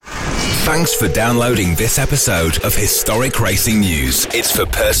Thanks for downloading this episode of Historic Racing News. It's for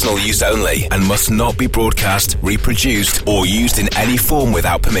personal use only and must not be broadcast, reproduced, or used in any form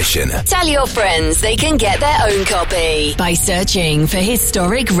without permission. Tell your friends they can get their own copy by searching for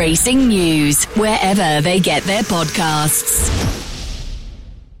Historic Racing News wherever they get their podcasts.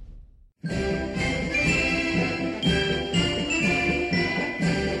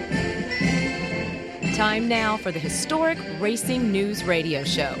 Time now for the Historic Racing News Radio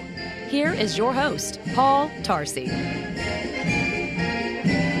Show. Here is your host, Paul Tarsey.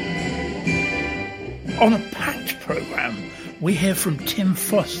 On a packed programme, we hear from Tim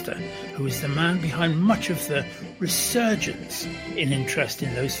Foster, who is the man behind much of the resurgence in interest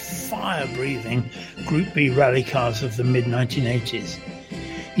in those fire-breathing Group B rally cars of the mid-1980s.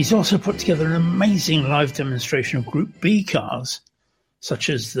 He's also put together an amazing live demonstration of Group B cars,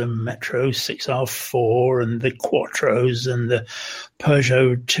 such as the Metro 6R4 and the Quattros and the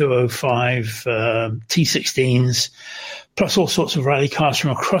Peugeot 205 T16s, plus all sorts of rally cars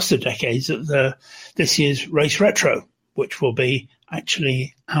from across the decades at this year's Race Retro, which will be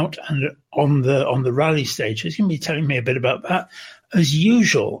actually out and on the rally stage. He's going to be telling me a bit about that. As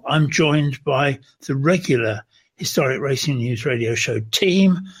usual, I'm joined by the regular Historic Racing News Radio Show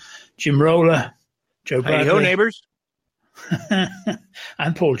team, Jim Roller, Joe Bradley. Hey-ho, neighbours.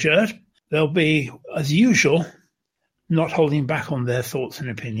 And Paul Jurd. They'll be, as usual, not holding back on their thoughts and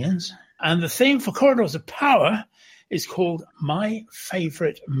opinions. And the theme for Corridors of Power is called My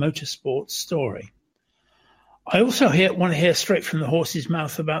Favourite Motorsport Story. I also want to hear straight from the horse's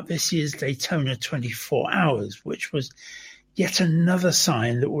mouth about this year's Daytona 24 Hours, which was yet another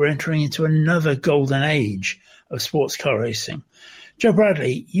sign that we're entering into another golden age of sports car racing. Joe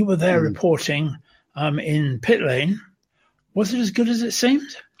Bradley, you were there reporting in pit lane. Was it as good as it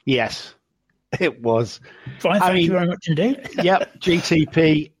seemed? Yes, it was. Fine, thank you very much indeed. Yep,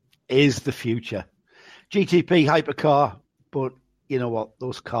 GTP is the future. GTP hypercar, but you know what?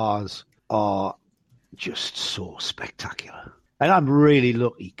 Those cars are just so spectacular. And I'm really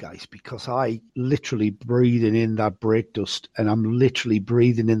lucky, guys, because I literally breathing in that brake dust and I'm literally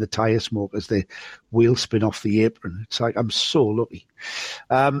breathing in the tyre smoke as the wheels spin off the apron. It's like I'm so lucky.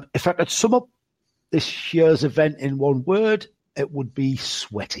 If I could sum up this year's event in one word, it would be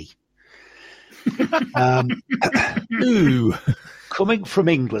sweaty. Coming from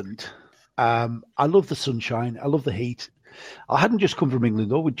England, I love the sunshine. I love the heat. I hadn't just come from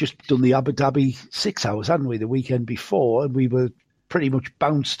England, though. We'd just done the Abu Dhabi 6 hours, hadn't we, the weekend before? And we were pretty much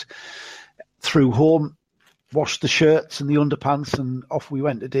bounced through home, washed the shirts and the underpants, and off we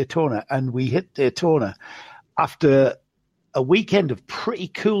went to Daytona. And we hit Daytona after a weekend of pretty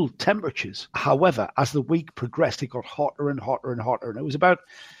cool temperatures. However, as the week progressed, it got hotter and hotter and hotter. And it was about,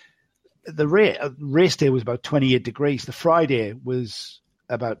 the race day was about 28 degrees. The Friday was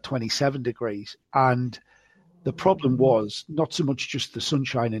about 27 degrees. And the problem was not so much just the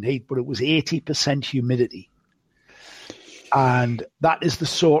sunshine and heat, but it was 80% humidity. And that is the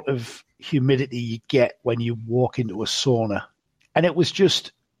sort of humidity you get when you walk into a sauna. And it was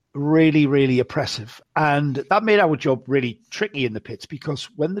just really, really oppressive. And that made our job really tricky in the pits, because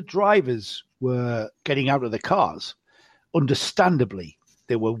when the drivers were getting out of the cars, understandably,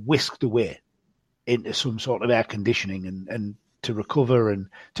 they were whisked away into some sort of air conditioning and to recover and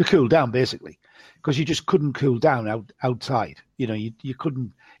to cool down, basically, because you just couldn't cool down outside. You know, you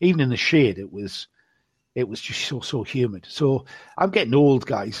couldn't, even in the shade, it was just so humid. So I'm getting old,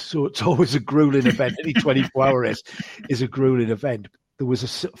 guys, so it's always a grueling event. Any 24-hour race is a grueling event. There was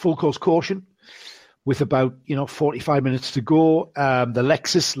a full course caution with about 45 minutes to go. The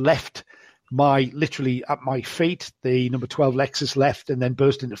Lexus left literally at my feet. The number 12 Lexus left and then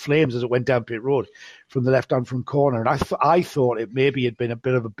burst into flames as it went down pit road from the left-hand front corner. And I thought it maybe had been a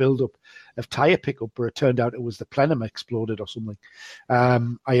bit of a build-up of tyre pickup, but it turned out it was the plenum exploded or something. I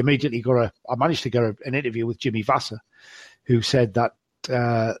immediately managed to get an interview with Jimmy Vassar, who said that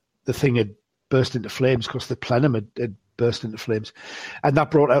the thing had burst into flames because the plenum had burst into flames, and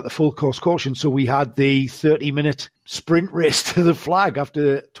that brought out the full course caution. So we had the 30-minute sprint race to the flag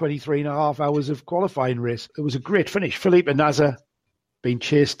after 23 and a half hours of qualifying race. It was a great finish. Felipe Nasr being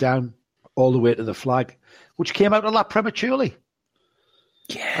chased down all the way to the flag, which came out a lap prematurely.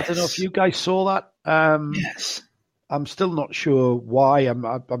 Yes. I don't know if you guys saw that. Yes. I'm still not sure why.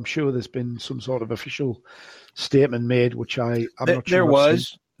 I'm sure there's been some sort of official statement made, which I'm not sure.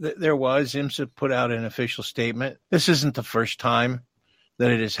 There was. IMSA put out an official statement. This isn't the first time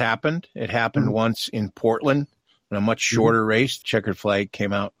that it has happened. It happened once in Portland in a much shorter race. The checkered flag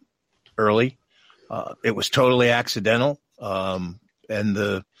came out early. It was totally accidental. And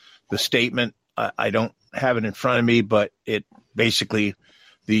the statement, I don't have it in front of me, but it basically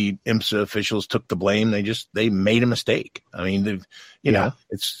the IMSA officials took the blame. They made a mistake. I mean, you know,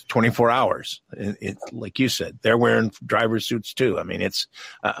 it's 24 hours. It's like you said, they're wearing driver's suits too. I mean, it's,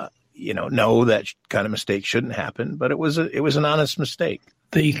 no, that kind of mistake shouldn't happen, but it was an honest mistake.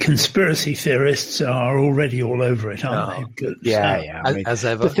 The conspiracy theorists are already all over it, aren't they? Yeah. I mean, as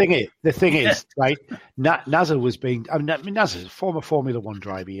ever. The thing is, right? Nasser was being. I mean, Nasser's a former Formula One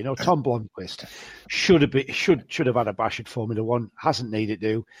driver. You know, Tom Blomqvist should have had a bash at Formula One. Hasn't needed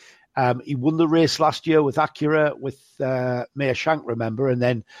to. He won the race last year with Acura with Meyer Shank, remember, and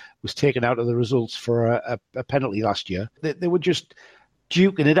then was taken out of the results for a penalty last year. They were just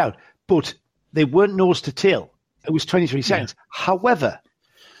duking it out, but they weren't nose to tail. It was 23 seconds. However,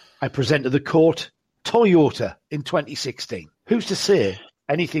 I presented the court Toyota in 2016. Who's to say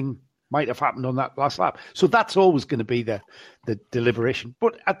anything might have happened on that last lap? So that's always going to be the deliberation.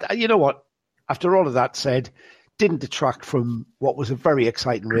 But you know what? After all of that said, didn't detract from what was a very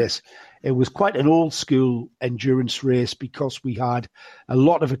exciting race. It was quite an old school endurance race because we had a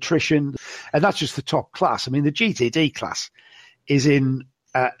lot of attrition. And that's just the top class. I mean, the GTD class is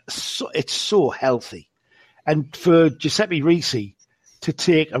it's so healthy. And for Giuseppe Risi to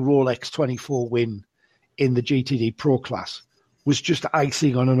take a Rolex 24 win in the GTD Pro class was just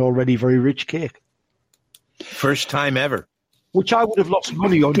icing on an already very rich cake. First time ever. Which I would have lost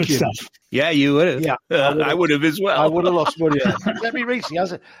money on, Good Jim. stuff. Yeah, you would have. Yeah, I would have as well. I would have lost money on Giuseppe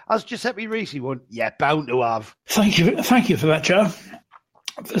Risi. As Giuseppe Risi won, bound to have. Thank you for that, Joe.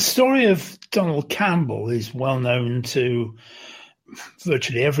 The story of Donald Campbell is well known to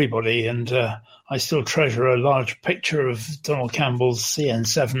virtually everybody, and I still treasure a large picture of Donald Campbell's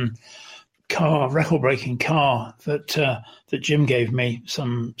CN7 car, record-breaking car that Jim gave me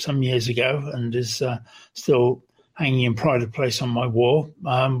some years ago, and is still hanging in pride of place on my wall.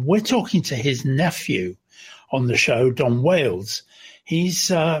 We're talking to his nephew on the show, Don Wales. He's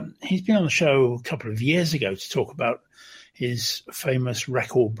been on the show a couple of years ago to talk about his famous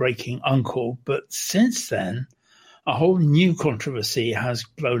record-breaking uncle, but since then, a whole new controversy has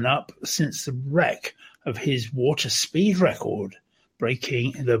blown up since the wreck of his water speed record,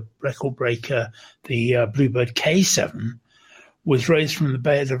 breaking the record breaker, the Bluebird K7, was raised from the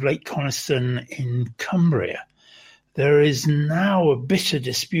bed of Lake Coniston in Cumbria. There is now a bitter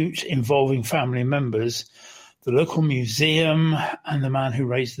dispute involving family members, the local museum, and the man who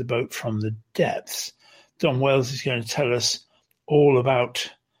raised the boat from the depths. Don Wales is going to tell us all about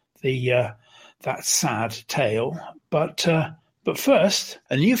that sad tale. But first,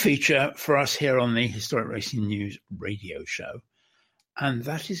 a new feature for us here on the Historic Racing News radio show, and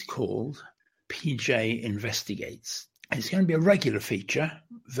that is called PJ Investigates. It's going to be a regular feature,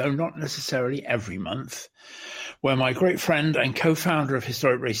 though not necessarily every month, where my great friend and co-founder of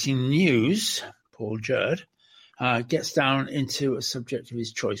Historic Racing News, Paul Jurd, gets down into a subject of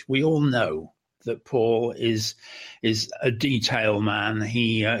his choice. We all know that Paul is a detail man.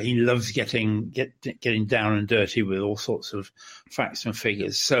 He loves getting down and dirty with all sorts of facts and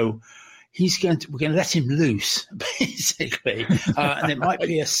figures. So we're going to let him loose, basically. And it might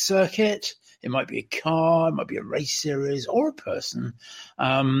be a circuit, it might be a car, it might be a race series, or a person.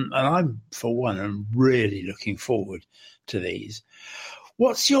 And I'm, for one, I'm really looking forward to these.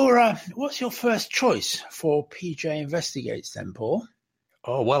 What's your first choice for PJ Investigates then, Paul?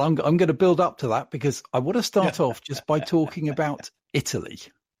 Oh, well, I'm going to build up to that because I want to start off just by talking about Italy.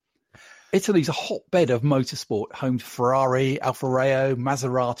 Italy's a hotbed of motorsport, home to Ferrari, Alfa Romeo,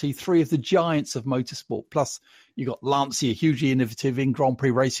 Maserati, three of the giants of motorsport. Plus, you got Lancia, hugely innovative in Grand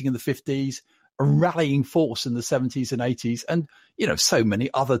Prix racing in the 50s, a rallying force in the 70s and 80s, and, so many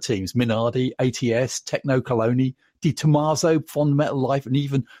other teams, Minardi, ATS, Tecno Coloni, Di Tommaso, Fundamental Life, and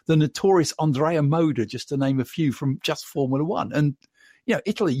even the notorious Andrea Moda, just to name a few from just Formula One. And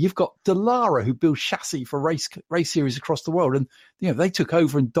Italy, you've got Dallara, who builds chassis for race series across the world. And, they took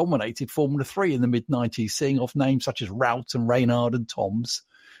over and dominated Formula 3 in the mid-90s, seeing off names such as Rout and Reynard and Toms.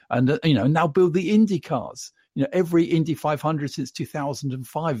 And, now build the Indy cars. Every Indy 500 since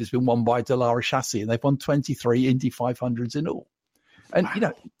 2005 has been won by Dallara chassis, and they've won 23 Indy 500s in all. And,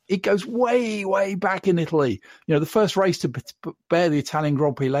 it goes way, way back in Italy. The first race to bear the Italian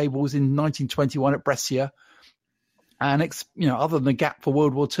Grand Prix label was in 1921 at Brescia. And other than the gap for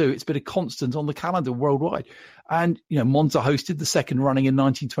World War II, it's been a constant on the calendar worldwide. And, Monza hosted the second running in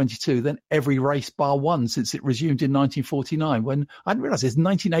 1922, then every race bar one since it resumed in 1949, when I didn't realize in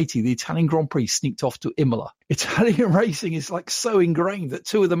 1980, the Italian Grand Prix sneaked off to Imola. Italian racing is so ingrained that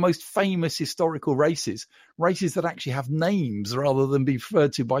two of the most famous historical races that actually have names rather than be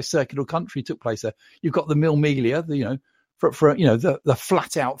referred to by circuit or country, took place there. You've got the Mille Miglia, for the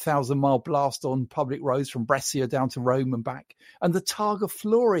flat out 1,000-mile blast on public roads from Brescia down to Rome and back, and the Targa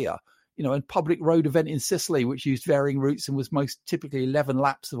Floria, a public road event in Sicily, which used varying routes and was most typically 11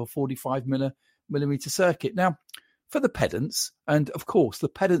 laps of a 45 millimeter circuit. Now, for the pedants, and of course the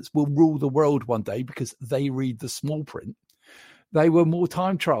pedants will rule the world one day because they read the small print, they were more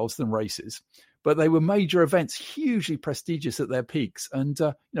time trials than races, but they were major events, hugely prestigious at their peaks. And,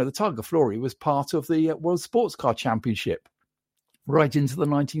 the Targa Floria was part of the World Sports Car Championship right into the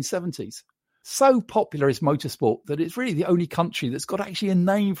 1970s. So popular is motorsport that it's really the only country that's got actually a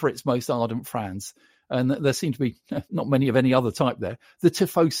name for its most ardent fans. And there seem to be not many of any other type there. The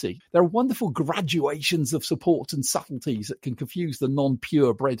Tifosi. There are wonderful graduations of support and subtleties that can confuse the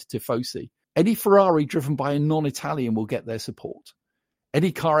non-purebred Tifosi. Any Ferrari driven by a non-Italian will get their support.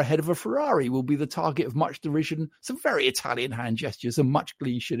 Any car ahead of a Ferrari will be the target of much derision, some very Italian hand gestures, and much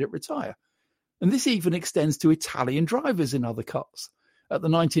glee should it retire. And this even extends to Italian drivers in other cars. At the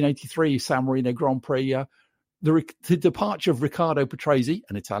 1983 San Marino Grand Prix, the departure of Riccardo Patrese,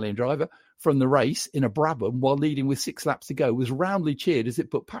 an Italian driver, from the race in a Brabham while leading with 6 laps to go was roundly cheered as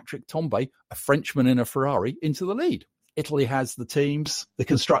it put Patrick Tombe, a Frenchman in a Ferrari, into the lead. Italy has the teams, the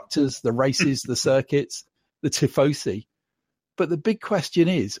constructors, the races, the circuits, the Tifosi. But the big question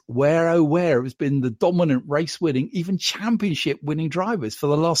is, where has been the dominant race-winning, even championship-winning drivers for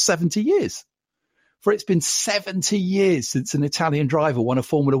the last 70 years? For it's been 70 years since an Italian driver won a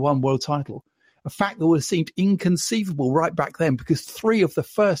Formula One world title, a fact that would have seemed inconceivable right back then because 3 of the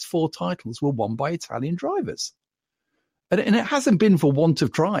first 4 titles were won by Italian drivers. And it hasn't been for want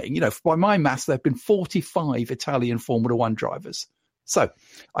of trying. By my maths, there have been 45 Italian Formula One drivers. So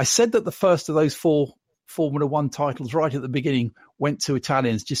I said that the first of those 4 Formula One titles right at the beginning went to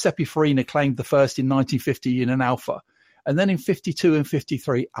Italians. Giuseppe Farina claimed the first in 1950 in an Alfa. And then in 52 and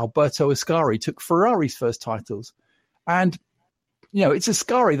 53, Alberto Ascari took Ferrari's first titles. And, it's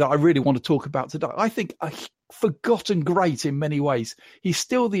Ascari that I really want to talk about today. I think a forgotten great in many ways. He's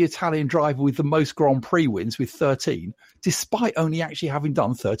still the Italian driver with the most Grand Prix wins with 13, despite only actually having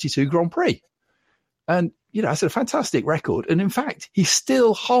done 32 Grand Prix. And, that's a fantastic record. And in fact, he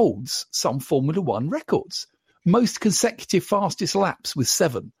still holds some Formula One records. Most consecutive fastest laps with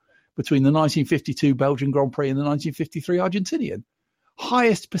 7 between the 1952 Belgian Grand Prix and the 1953 Argentinian.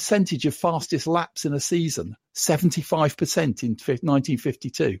 Highest percentage of fastest laps in a season, 75% in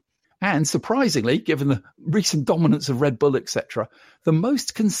 1952. And surprisingly, given the recent dominance of Red Bull, etc., the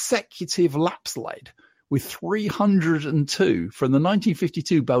most consecutive laps led with 302 from the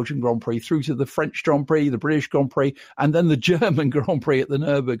 1952 Belgian Grand Prix through to the French Grand Prix, the British Grand Prix, and then the German Grand Prix at the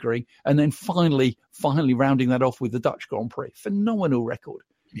Nürburgring, and then finally rounding that off with the Dutch Grand Prix. Phenomenal record.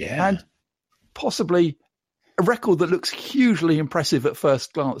 Yeah. And possibly a record that looks hugely impressive at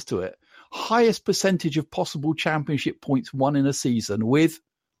first glance to it. Highest percentage of possible championship points won in a season with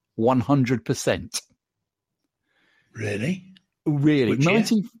 100%. Really?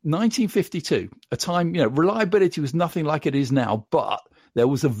 1952, a time, reliability was nothing like it is now, but there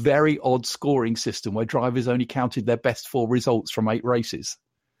was a very odd scoring system where drivers only counted their best 4 results from 8 races.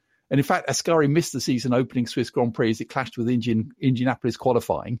 And in fact, Ascari missed the season opening Swiss Grand Prix as it clashed with Indianapolis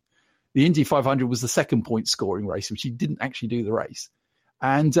qualifying. The Indy 500 was the second point scoring race, which he didn't actually do the race.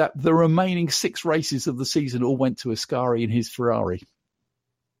 And the remaining 6 races of the season all went to Ascari in his Ferrari.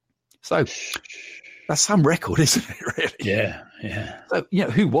 So that's some record, isn't it, really? Yeah. So,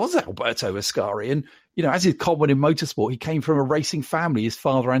 who was Alberto Ascari? And, as is common in motorsport, he came from a racing family. His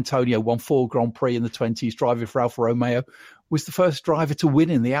father, Antonio, won 4 Grand Prix in the 20s, driving for Alfa Romeo, was the first driver to win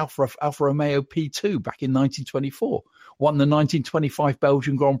in the Alfa Romeo P2 back in 1924. Won the 1925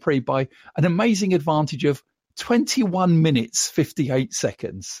 Belgian Grand Prix by an amazing advantage of 21 minutes, 58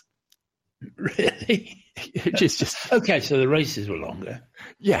 seconds. Really? just okay, so the races were longer.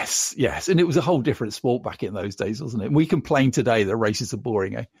 Yes. And it was a whole different sport back in those days, wasn't it? And we complain today that races are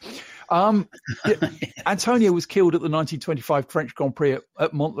boring, eh? Antonio was killed at the 1925 French Grand Prix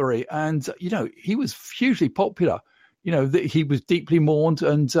at Montlhéry, and, he was hugely popular. He was deeply mourned,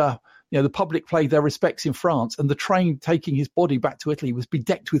 and, the public paid their respects in France, and the train taking his body back to Italy was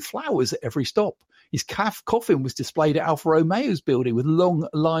bedecked with flowers at every stop. His coffin was displayed at Alfa Romeo's building with long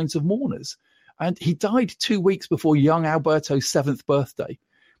lines of mourners. And he died 2 weeks before young Alberto's 7th birthday.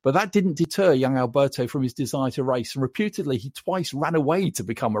 But that didn't deter young Alberto from his desire to race. And reputedly, he twice ran away to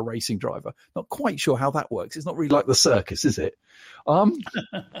become a racing driver. Not quite sure how that works. It's not really like the circus, is it?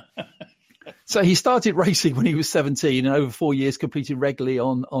 So he started racing when he was 17 and over 4 years competed regularly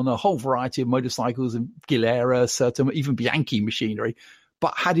on a whole variety of motorcycles and Gilera, certain, even Bianchi machinery,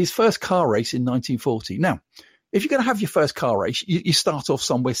 but had his first car race in 1940. Now, if you're going to have your first car race, you start off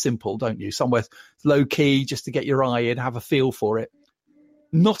somewhere simple, don't you? Somewhere low key, just to get your eye in, have a feel for it.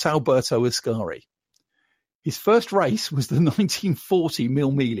 Not Alberto Ascari. His first race was the 1940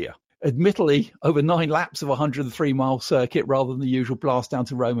 Mille Miglia. Admittedly, over 9 laps of a 103-mile circuit rather than the usual blast down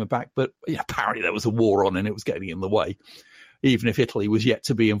to Rome and back. But apparently there was a war on and it was getting in the way, even if Italy was yet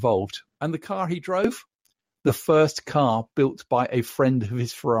to be involved. And the car he drove? The first car built by a friend of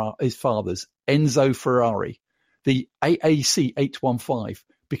his father's, Enzo Ferrari, the AAC 815,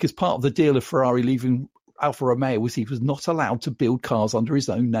 because part of the deal of Ferrari leaving Alfa Romeo was he was not allowed to build cars under his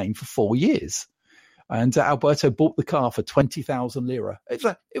own name for 4 years. And Alberto bought the car for 20,000 lira. It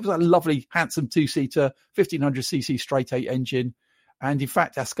was a lovely, handsome two-seater, 1500cc straight-eight engine. And in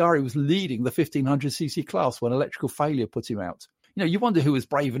fact, Ascari was leading the 1500cc class when electrical failure put him out. You wonder who was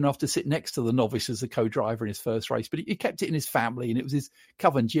brave enough to sit next to the novice as a co-driver in his first race, but he kept it in his family, and it was his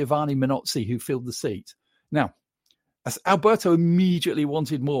cousin, Giovanni Minozzi, who filled the seat. Now, as Alberto immediately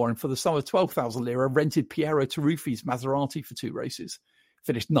wanted more, and for the sum of 12,000 lira, rented Piero Taruffi's Maserati for 2 races.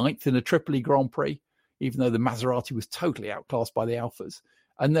 Finished 9th in a Tripoli Grand Prix, even though the Maserati was totally outclassed by the Alfas,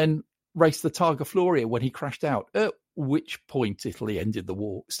 and then raced the Targa Floria when he crashed out, at which point Italy entered the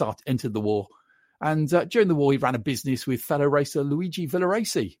war. And during the war, he ran a business with fellow racer Luigi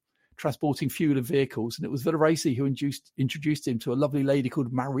Villaresi, transporting fuel and vehicles, and it was Villaresi who introduced him to a lovely lady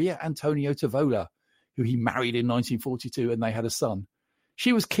called Maria Antonio Tavola, who he married in 1942, and they had a son.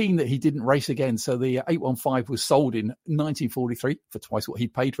 She was keen that he didn't race again, so the 815 was sold in 1943 for twice what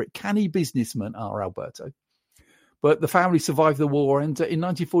he'd paid for it. Canny businessman, our Alberto. But the family survived the war, and in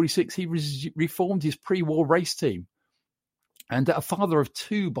 1946 he reformed his pre-war race team. And a father of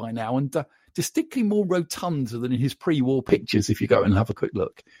 2 by now, and distinctly more rotund than in his pre-war pictures, if you go and have a quick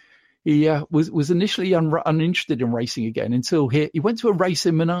look. He was initially uninterested in racing again until he went to a race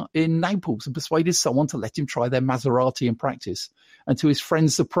in Naples and persuaded someone to let him try their Maserati in practice. And to his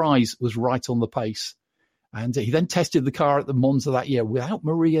friend's surprise, was right on the pace. And he then tested the car at the Monza that year without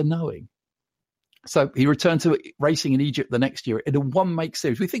Maria knowing. So he returned to racing in Egypt the next year in a one-make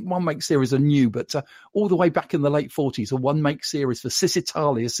series. We think one-make series are new, but all the way back in the late 40s, a one-make series for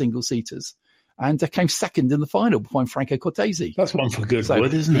Cisitalia single-seaters. And came second in the final behind Franco Cortese. That's one for good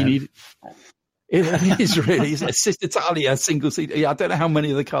wood, isn't it? It is really. It's a Cisitalia single-seater. Yeah, I don't know how many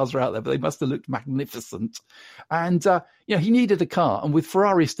of the cars are out there, but they must have looked magnificent. And, he needed a car. And with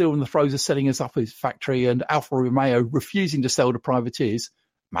Ferrari still in the throes of setting us up his factory and Alfa Romeo refusing to sell to privateers,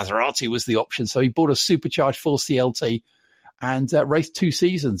 Maserati was the option. So he bought a supercharged 4CLT and raced 2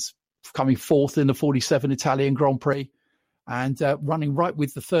 seasons, coming 4th in the 47 Italian Grand Prix. And running right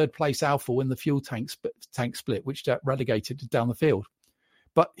with the 3rd place Alfa when the fuel tank split, which relegated down the field.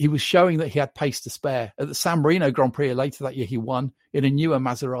 But he was showing that he had pace to spare. At the San Marino Grand Prix later that year, he won in a newer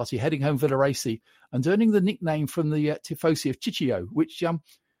Maserati, heading home Villaresi and earning the nickname from the Tifosi of Ciccio, which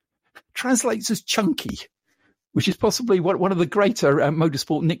translates as chunky, which is possibly one of the greater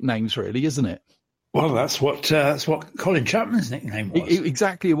motorsport nicknames, really, isn't it? Well, that's what Colin Chapman's nickname was.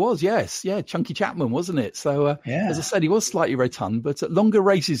 Exactly, it was, yes. Yeah, Chunky Chapman, wasn't it? So, as I said, he was slightly rotund, but at longer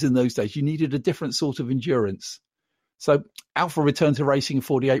races in those days, you needed a different sort of endurance. So Alfa returned to racing in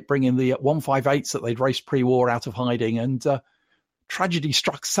 48, bringing the 158s that they'd raced pre-war out of hiding, and tragedy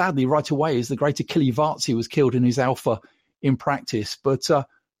struck sadly right away as the great Achille Varzi was killed in his Alfa in practice. But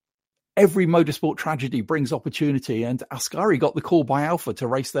every motorsport tragedy brings opportunity, and Ascari got the call by Alfa to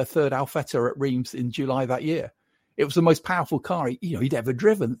race their 3rd Alfetta at Reims in July that year. It was the most powerful car he'd ever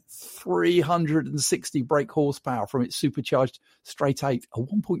driven, 360 brake horsepower from its supercharged straight 8, a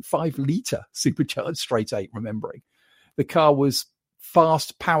 1.5 litre supercharged straight 8, remembering. The car was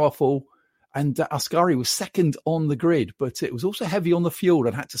fast, powerful, and Ascari was 2nd on the grid, but it was also heavy on the fuel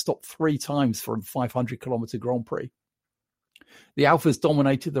and had to stop 3 times for a 500-kilometre Grand Prix. The Alfas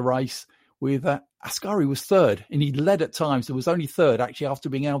dominated the race with Ascari was 3rd, and he led at times. There was only 3rd, actually, after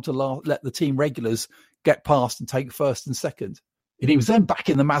being able to let the team regulars get past and take 1st and 2nd. And he was then back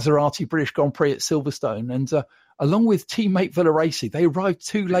in the Maserati British Grand Prix at Silverstone, and along with teammate Villaresi, they arrived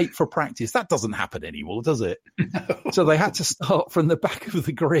too late for practice. That doesn't happen anymore, does it? No. So they had to start from the back of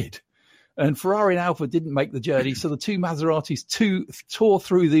the grid. And Ferrari and Alfa didn't make the journey, so the 2 Maseratis tore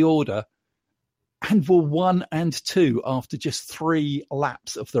through the order and were 1 and 2 after just 3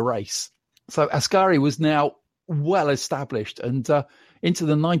 laps of the race. So Ascari was now well established, and into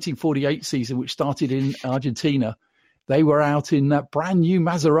the 1948 season, which started in Argentina, they were out in brand new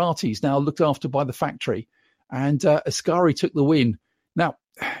Maseratis, now looked after by the factory, and Ascari took the win. Now,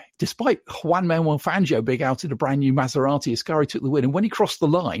 despite Juan Manuel Fangio being out in a brand new Maserati, Ascari took the win, and when he crossed the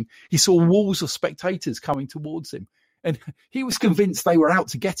line, he saw walls of spectators coming towards him. And he was convinced they were out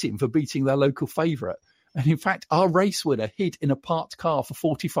to get him for beating their local favourite. And in fact, our race winner hid in a parked car for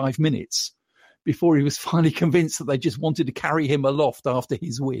 45 minutes before he was finally convinced that they just wanted to carry him aloft after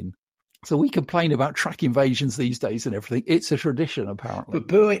his win. So we complain about track invasions these days and everything. It's a tradition, apparently. But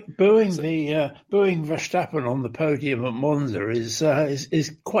booing Verstappen on the podium at Monza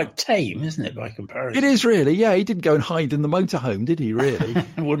is quite tame, isn't it, by comparison? It is really, yeah. He didn't go and hide in the motorhome, did he, really?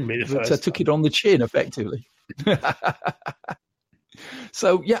 It wouldn't be the first But took it on the chin, effectively.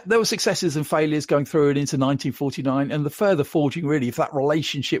 So, yeah, there were successes and failures going through it into 1949 and the further forging, really, of that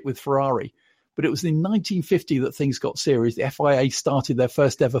relationship with Ferrari. But it was in 1950 that things got serious. The FIA started their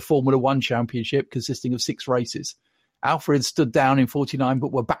first ever Formula One championship consisting of 6 races. Alfa had stood down in 49,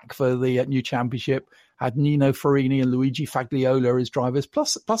 but were back for the new championship. Had Nino Ferrini and Luigi Fagliola as drivers,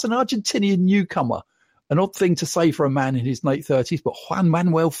 plus an Argentinian newcomer. An odd thing to say for a man in his late 30s, but Juan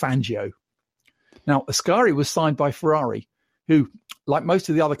Manuel Fangio. Now, Ascari was signed by Ferrari, who, like most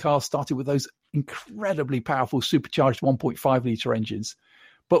of the other cars, started with those incredibly powerful supercharged 1.5-litre engines.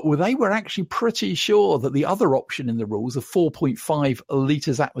 But they were actually pretty sure that the other option in the rules of 4.5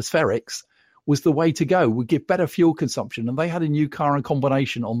 litres atmospherics was the way to go, would give better fuel consumption. And they had a new car and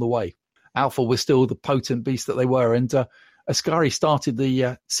combination on the way. Alfa was still the potent beast that they were. And Ascari started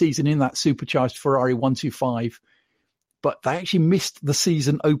the season in that supercharged Ferrari 125. But they actually missed the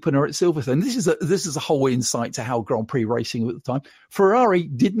season opener at Silverstone. This is a whole insight to how Grand Prix racing was at the time. Ferrari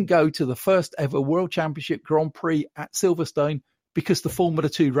didn't go to the first ever World Championship Grand Prix at Silverstone because the Formula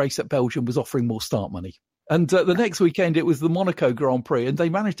 2 race at Belgium was offering more start money. And the next weekend, it was the Monaco Grand Prix, and they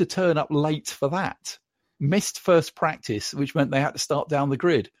managed to turn up late for that. Missed first practice, which meant they had to start down the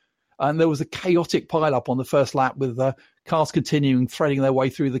grid. And there was a chaotic pile-up on the first lap with cars continuing, threading their way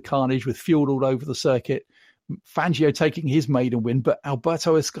through the carnage with fuel all over the circuit. Fangio taking his maiden win, but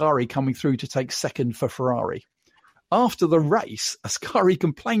Alberto Ascari coming through to take second for Ferrari. After the race, Ascari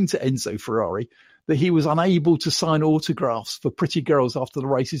complained to Enzo Ferrari that he was unable to sign autographs for pretty girls after the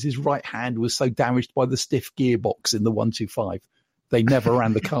races. His right hand was so damaged by the stiff gearbox in the 125. They never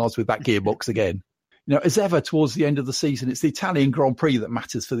ran the cars with that gearbox again. You know, as ever, towards the end of the season, it's the Italian Grand Prix that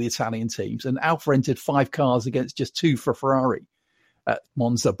matters for the Italian teams. And Alfa entered 5 cars against just 2 for Ferrari at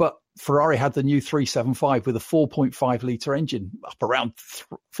Monza. But Ferrari had the new 375 with a 4.5-litre engine, up around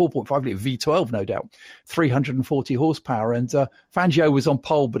 4.5-litre V12, no doubt, 340 horsepower. And Fangio was on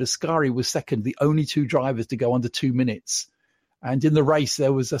pole, but Ascari was second, the only 2 drivers to go under 2 minutes. And in the race,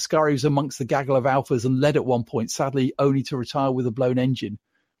 there was Ascari was amongst the gaggle of Alphas and led at one point, sadly, only to retire with a blown engine.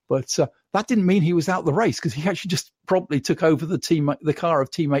 But that didn't mean he was out the race, because he actually just promptly took over the car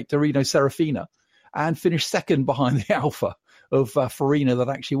of teammate Torino Serafina and finished second behind the Alfa of Farina that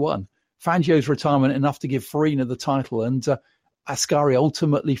actually won. Fangio's retirement enough to give Farina the title, and Ascari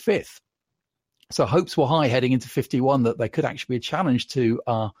ultimately 5th. So hopes were high heading into 51 that there could actually be a challenge to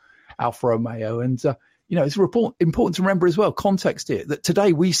Alfa Romeo. And, it's important to remember as well, context here, that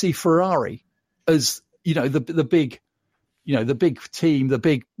today we see Ferrari as, the big team, the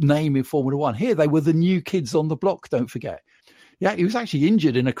big name in Formula One. Here they were the new kids on the block, don't forget. Yeah, he was actually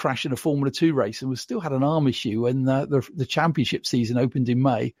injured in a crash in a Formula 2 race and still had an arm issue when the championship season opened in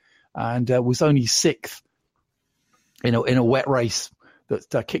May, and was only 6th in a wet race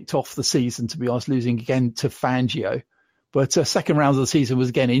that kicked off the season, to be honest, losing again to Fangio. But second round of the season was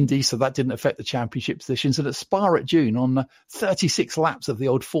again Indy, so that didn't affect the championship positions. And at Spa at June, on 36 laps of the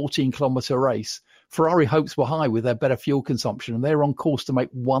old 14-kilometre race, Ferrari hopes were high with their better fuel consumption, and they were on course to make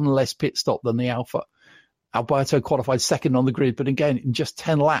 1 less pit stop than the Alfa. Alberto qualified second on the grid, but again, in just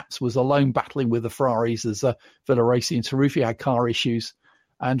 10 laps, was alone battling with the Ferraris as Villaresi and Taruffi had car issues.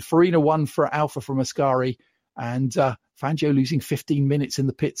 And Farina won for Alfa from Ascari, and Fangio losing 15 minutes in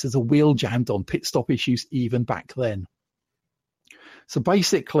the pits as a wheel jammed on, pit stop issues even back then. So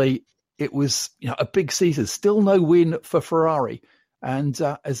basically, it was a big season. Still no win for Ferrari. And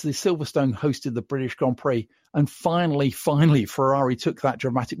as the Silverstone hosted the British Grand Prix, and finally, Ferrari took that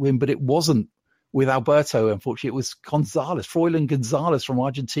dramatic win, but it wasn't with Alberto, unfortunately. It was Froilan Gonzalez from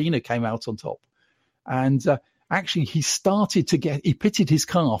Argentina came out on top. And actually, he pitted his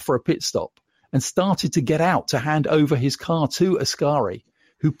car for a pit stop and started to get out to hand over his car to Ascari,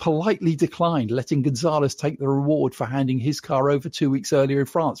 who politely declined, letting Gonzalez take the reward for handing his car over 2 weeks earlier in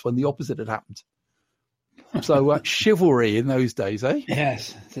France when the opposite had happened. So chivalry in those days, eh?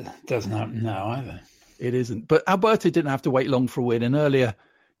 Yes, it doesn't happen now either. It isn't. But Alberto didn't have to wait long for a win. And earlier,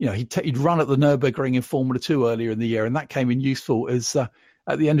 he'd run at the Nürburgring in Formula 2 earlier in the year, and that came in useful as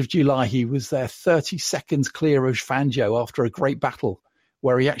at the end of July, he was there 30 seconds clear of Fangio after a great battle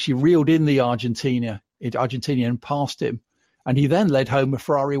where he actually reeled in the Argentinian and passed him. And he then led home a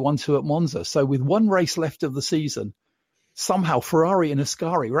Ferrari 1-2 at Monza. So with 1 race left of the season, somehow Ferrari and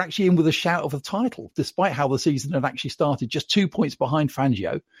Ascari were actually in with a shout of a title, despite how the season had actually started, just 2 points behind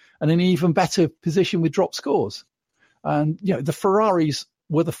Fangio and in an even better position with drop scores. And, the Ferraris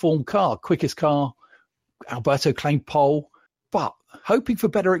were the form car, quickest car. Alberto claimed pole, but hoping for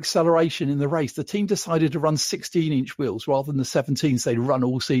better acceleration in the race, the team decided to run 16-inch wheels rather than the 17s they'd run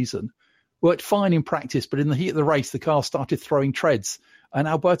all season. Worked fine in practice, but in the heat of the race, the car started throwing treads, and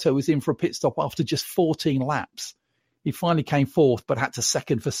Alberto was in for a pit stop after just 14 laps. He finally came fourth, but had to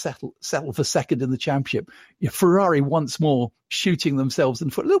settle for second in the championship. Ferrari once more shooting themselves,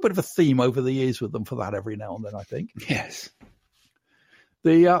 and for a little bit of a theme over the years with them for that every now and then, I think. Yes.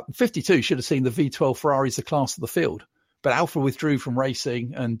 The 52 should have seen the V12 Ferraris the class of the field, but Alfa withdrew from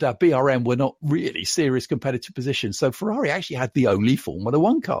racing, and BRM were not really serious competitive positions. So Ferrari actually had the only Formula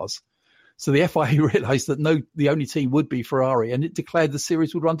One cars. So the FIA realised that the only team would be Ferrari, and it declared the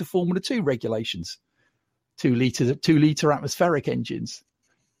series would run to Formula 2 regulations. 2 litre atmospheric engines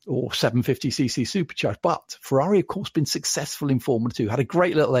or 750cc supercharged. But Ferrari, of course, been successful in Formula 2, had a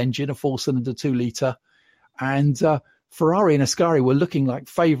great little engine, a 4-cylinder 2 litre. And Ferrari and Ascari were looking like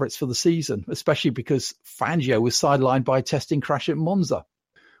favourites for the season, especially because Fangio was sidelined by a testing crash at Monza.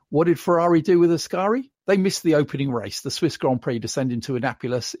 What did Ferrari do with Ascari? They missed the opening race, the Swiss Grand Prix, descending to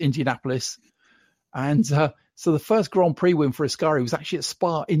Indianapolis. And so the first Grand Prix win for Ascari was actually at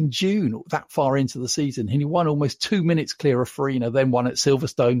Spa in June, that far into the season. And he won almost 2 minutes clear of Farina, then won at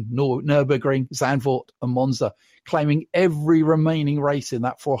Silverstone, Nürburgring, Zandvoort and Monza, claiming every remaining race in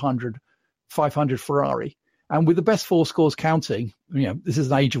that 400, 500 Ferrari. And with the best 4 scores counting, this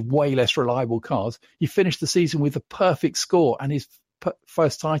is an age of way less reliable cars, he finished the season with a perfect score and his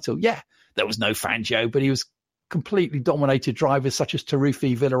first title. Yeah, there was no Fangio, but he was completely dominated drivers such as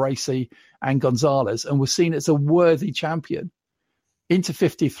Taruffi, Villaraci and Gonzalez, and was seen as a worthy champion. Into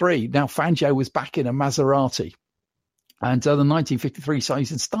 53, now Fangio was back in a Maserati. And the 1953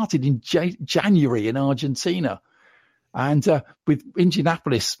 season started in January in Argentina. And with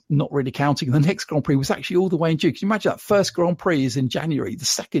Indianapolis not really counting, the next Grand Prix was actually all the way in June. Can you imagine that? First Grand Prix is in January. The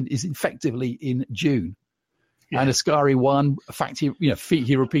second is effectively in June. Yeah. And Ascari won. In fact,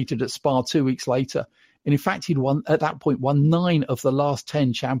 he repeated at Spa 2 weeks later. And in fact, he'd won 9 of the last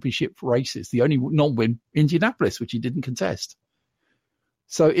 10 championship races. The only non-win, Indianapolis, which he didn't contest.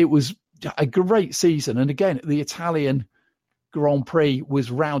 So it was a great season. And again, the Italian Grand Prix was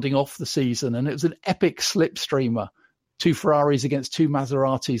rounding off the season, and it was an epic slipstreamer. 2 Ferraris against 2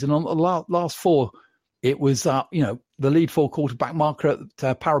 Maseratis. And on the last 4, it was, the lead 4 quarterback marker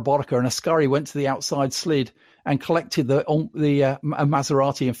at Parabolica, and Ascari went to the outside slid and collected the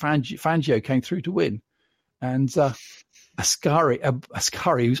Maserati, and Fangio came through to win. And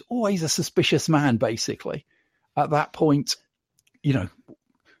Ascari, who's always a suspicious man, basically, at that point,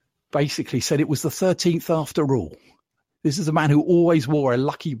 basically said it was the 13th after all. This is a man who always wore a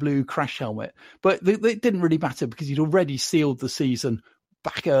lucky blue crash helmet. But it didn't really matter because he'd already sealed the season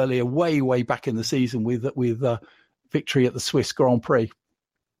back earlier, way, way back in the season with victory at the Swiss Grand Prix.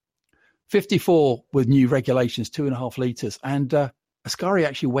 54 with new regulations, 2.5 litres. And Ascari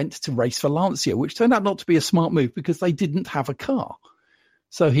actually went to race for Lancia, which turned out not to be a smart move because they didn't have a car.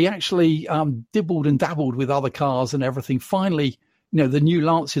 So he actually dibbled and dabbled with other cars and everything. Finally, the new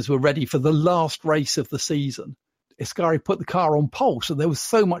Lancias were ready for the last race of the season. Ascari put the car on pole, so there was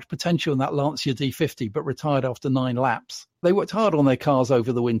so much potential in that Lancia D50, but retired after 9 laps. They worked hard on their cars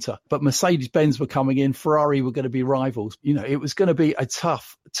over the winter, but Mercedes-Benz were coming in, Ferrari were going to be rivals. It was going to be a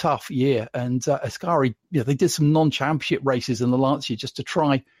tough year, and Ascari, they did some non-championship races in the Lancia just to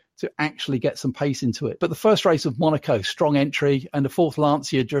try to actually get some pace into it. But the first race of Monaco, strong entry, and the 4th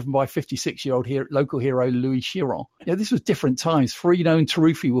Lancia driven by 56-year-old local hero Louis Chiron. This was different times. Farina and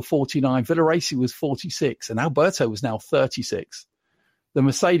Taruffi were 49, Villaraci was 46, and Alberto was now 36. The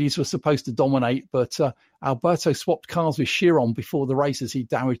Mercedes was supposed to dominate, but Alberto swapped cars with Chiron before the race as he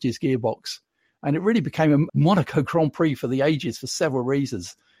damaged his gearbox. And it really became a Monaco Grand Prix for the ages for several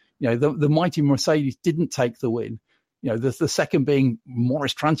reasons. The mighty Mercedes didn't take the win. The second being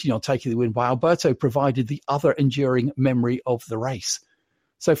Maurice Trintignant taking the win, while Alberto provided the other enduring memory of the race.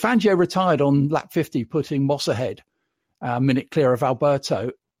 So Fangio retired on lap 50, putting Moss ahead, a minute clear of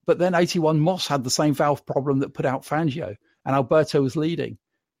Alberto. But then 81 Moss had the same valve problem that put out Fangio, and Alberto was leading.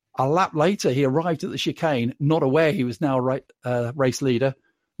 A lap later, he arrived at the chicane, not aware he was now race leader,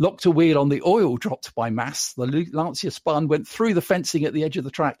 locked a wheel on the oil dropped by Mass. The Lancia spun, went through the fencing at the edge of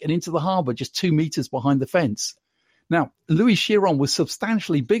the track and into the harbour just 2 metres behind the fence. Now, Louis Chiron was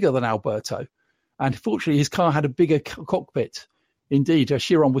substantially bigger than Alberto, and fortunately his car had a bigger cockpit. Indeed,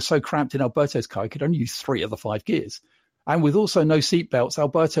 Chiron was so cramped in Alberto's car, he could only use 3 of the 5 gears. And with also no seatbelts,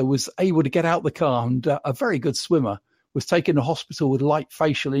 Alberto was able to get out the car, and a very good swimmer was taken to hospital with light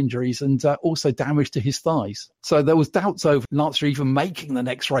facial injuries and also damage to his thighs. So there was doubts over Lancia even making the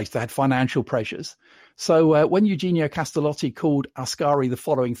next race. They had financial pressures. So when Eugenio Castellotti called Ascari the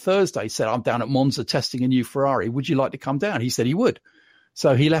following Thursday, said, I'm down at Monza testing a new Ferrari. Would you like to come down? He said he would.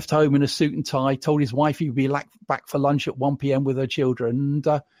 So he left home in a suit and tie, told his wife he would be back for lunch at 1 p.m. with her children,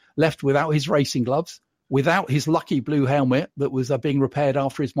 and left without his racing gloves, without his lucky blue helmet that was being repaired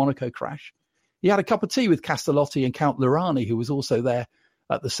after his Monaco crash. He had a cup of tea with Castellotti and Count Lurani, who was also there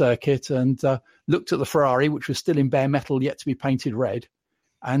at the circuit, and looked at the Ferrari, which was still in bare metal, yet to be painted red,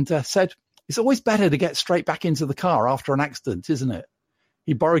 and said, it's always better to get straight back into the car after an accident, isn't it?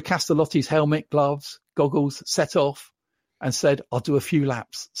 He borrowed Castellotti's helmet, gloves, goggles, set off, and said, I'll do a few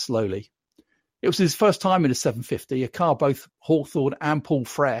laps slowly. It was his first time in a 750, a car both Hawthorne and Paul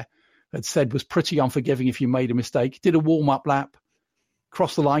Frere had said was pretty unforgiving if you made a mistake. Did a warm-up lap,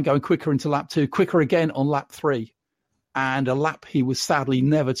 crossed the line, going quicker into lap 2, quicker again on lap 3, and a lap he was sadly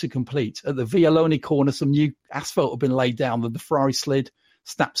never to complete. At the Vialoni corner, some new asphalt had been laid down, and the Ferrari slid,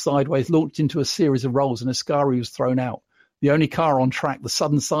 snapped sideways, launched into a series of rolls, and Ascari was thrown out. The only car on track, the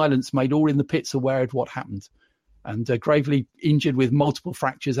sudden silence made all in the pits aware of what happened. And gravely injured with multiple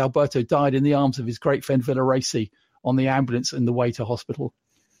fractures, Alberto died in the arms of his great friend Villaraci on the ambulance in the way to hospital.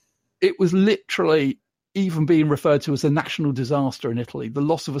 It was literally even being referred to as a national disaster in Italy, the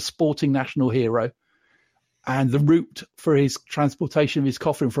loss of a sporting national hero. And the route for his transportation of his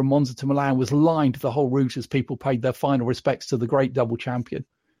coffin from Monza to Milan was lined the whole route as people paid their final respects to the great double champion.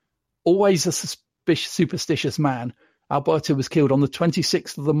 Always a superstitious man, Alberto was killed on the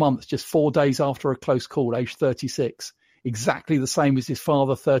 26th of the month, just 4 days after a close call, aged 36, exactly the same as his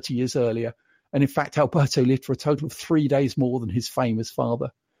father 30 years earlier. And in fact, Alberto lived for a total of 3 days more than his famous father.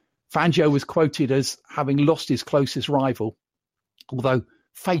 Fangio was quoted as having lost his closest rival, although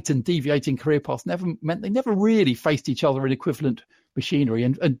fate and deviating career paths never meant they never really faced each other in equivalent machinery.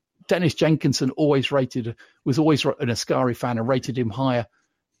 And Dennis Jenkinson was always an Ascari fan and rated him higher,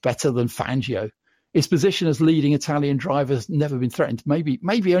 better than Fangio. His position as leading Italian driver has never been threatened,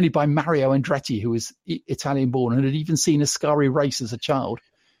 maybe only by Mario Andretti, who was Italian-born and had even seen Ascari race as a child.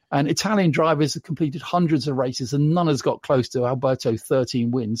 And Italian drivers have completed hundreds of races, and none has got close to Alberto's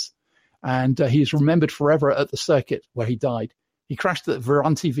 13 wins. And he is remembered forever at the circuit where he died. He crashed at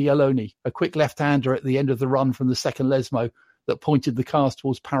Verranti Vialoni, a quick left-hander at the end of the run from the second Lesmo that pointed the cars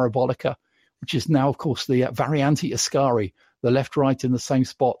towards Parabolica, which is now, of course, the Varianti Ascari, the left-right in the same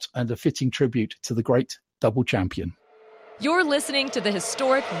spot, and a fitting tribute to the great double champion. You're listening to the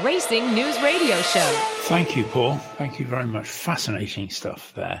Historic Racing News Radio Show. Thank you, Paul. Thank you very much. Fascinating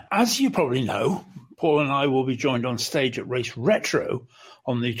stuff there. As you probably know, Paul and I will be joined on stage at Race Retro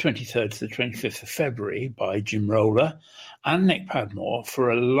on the 23rd to the 25th of February by Jim Roller and Nick Padmore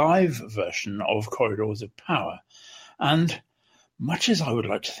for a live version of Corridors of Power. And much as I would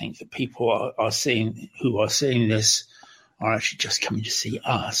like to think that people who are seeing this are actually just coming to see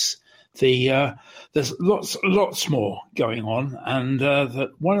us, there's lots more going on, and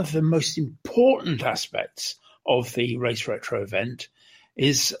that one of the most important aspects of the Race Retro event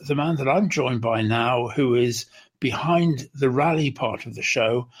is the man that I'm joined by now, who is behind the rally part of the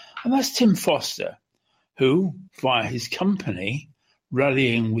show, and that's Tim Foster, who, via his company,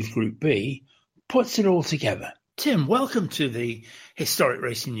 Rallying with Group B, puts it all together. Tim, welcome to the Historic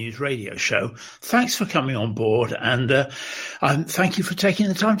Racing News Radio Show. Thanks for coming on board, and thank you for taking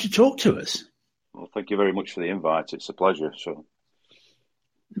the time to talk to us. Well, thank you very much for the invite. It's a pleasure.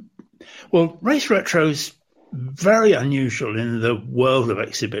 Well, Race Retro's very unusual in the world of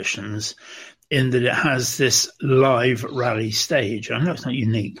exhibitions in that it has this live rally stage. I know it's not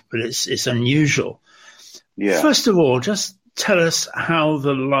unique, but it's unusual. Yeah. First of all, just tell us how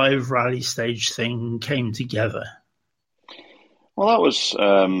the live rally stage thing came together. Well, that was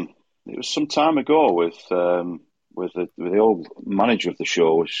it was some time ago with the old manager of the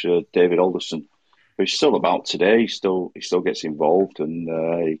show, which David Alderson, who's still about today. He still gets involved, and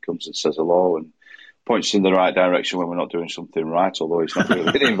he comes and says hello and points in the right direction when we're not doing something right. Although he's not really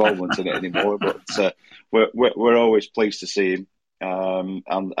any involvement in it anymore, but we're always pleased to see him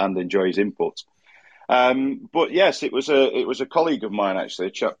and enjoy his input. But yes, it was a colleague of mine, actually,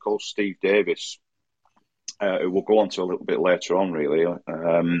 a chap called Steve Davis, who we'll go on to a little bit later on, really.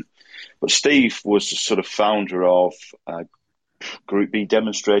 But Steve was the sort of founder of Group B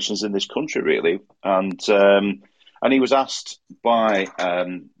demonstrations in this country, really, and he was asked by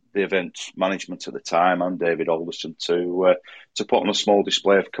the event management at the time and David Alderson to put on a small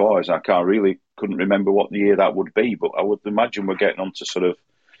display of cars. I couldn't remember what year that would be, but I would imagine we're getting on to sort of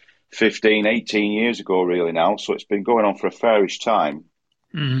 15, 18 years ago, really now. So it's been going on for a fairish time.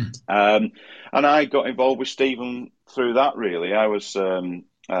 And I got involved with Stephen through that. Really, I was a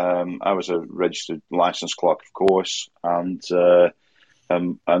registered licensed clerk, of course, and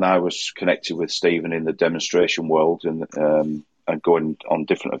I was connected with Stephen in the demonstration world and going on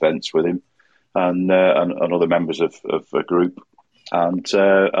different events with him and other members of a group, and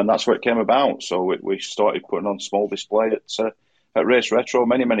that's where it came about. So we started putting on small display at Race Retro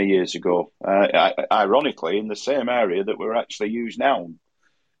many years ago. Ironically, in the same area that we're actually used now.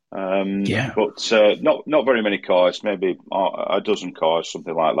 But not very many cars, maybe a dozen cars,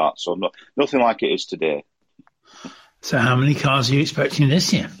 something like that. So nothing like it is today. So how many cars are you expecting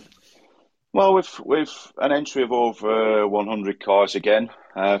this year? Well, we've an entry of over 100 cars again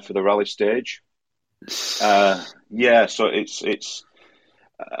for the rally stage. So it's.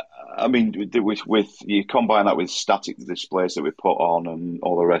 I mean, with you combine that with static displays that we put on and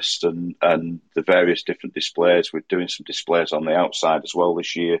all the rest, and the various different displays. We're doing some displays on the outside as well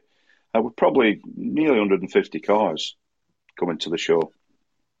this year. We're probably nearly 150 cars coming to the show.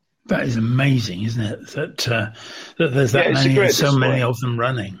 That is amazing, isn't it? That there's that many and so many of them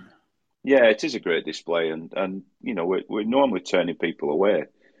running. Yeah, it is a great display, and you know we're normally turning people away.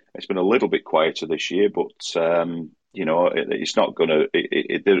 It's been a little bit quieter this year, but you know it's not going to.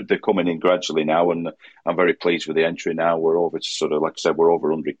 They're coming in gradually now, and I'm very pleased with the entry now. We're over like I said, we're over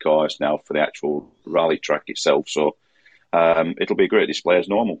 100 cars now for the actual rally track itself. So it'll be a great display as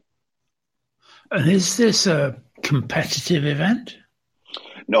normal. And is this a competitive event?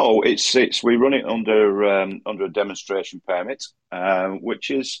 No, it's we run it under a demonstration permit,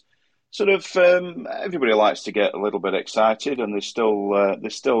 which is sort of everybody likes to get a little bit excited, and there's still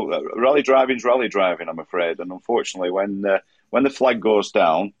rally driving's rally driving, I'm afraid, and unfortunately when the flag goes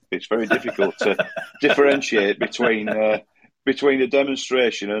down, it's very difficult to differentiate between a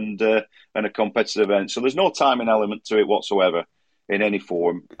demonstration and a competitive event. So there's no timing element to it whatsoever in any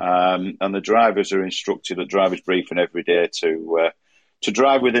form, and the drivers are instructed at drivers' briefing every day to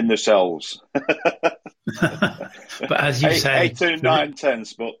drive within themselves. But as you say, 8 to 9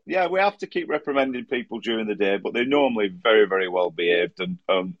 tenths. But yeah, we have to keep reprimanding people during the day, but they're normally very, very well behaved, and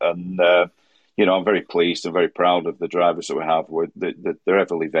you know, I'm very pleased and very proud of the drivers that we have. They're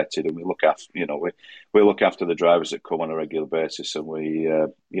heavily vetted, and we look after we look after the drivers that come on a regular basis, and we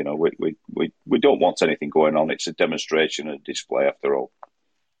don't want anything going on. It's a demonstration and a display after all.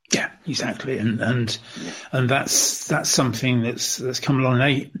 Yeah, exactly, and that's something that's come along.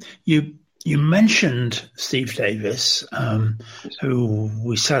 Now, you mentioned Steve Davis, who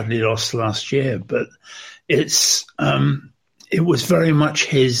we sadly lost last year, but it was very much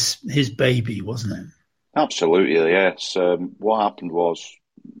his baby, wasn't it? Absolutely, yes. What happened was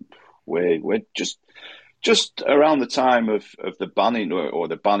we're just around the time of the banning or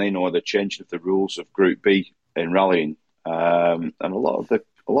the changing of the rules of Group B in rallying, and a lot of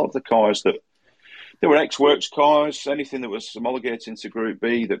the cars that they were ex-works cars, anything that was homologating to Group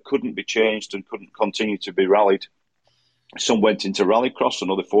B that couldn't be changed and couldn't continue to be rallied. Some went into rallycross and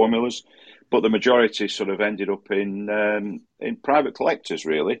other formulas, but the majority sort of ended up in private collectors,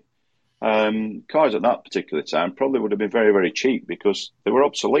 really. Cars at that particular time probably would have been very, very cheap because they were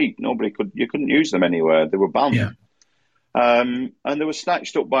obsolete. You couldn't use them anywhere. They were banned. Yeah. And they were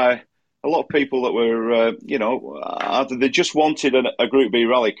snatched up by a lot of people that were, either they just wanted a Group B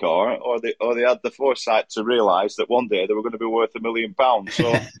rally car, or they had the foresight to realise that one day they were going to be worth £1 million.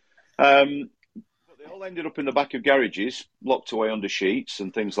 So, but they all ended up in the back of garages, locked away under sheets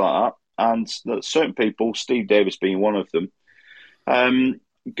and things like that. And certain people, Steve Davis being one of them,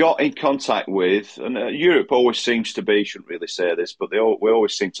 got in contact with, and Europe always seems to be, shouldn't really say this, but we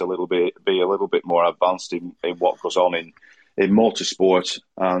always seem to be a little bit more advanced in what goes on in motorsport,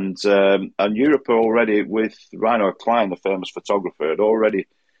 and Europe already, with Reinhard Klein, the famous photographer, had already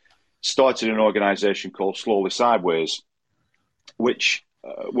started an organisation called Slowly Sideways, which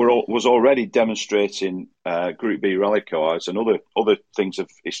was already demonstrating Group B rally cars and other things of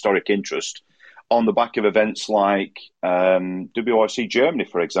historic interest on the back of events like WRC Germany,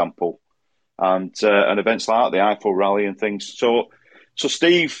 for example, and events like the Eiffel Rally and things. So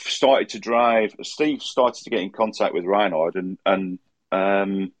Steve started to get in contact with Reinhard and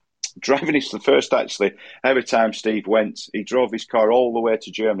driving is the first, actually. Every time Steve went, he drove his car all the way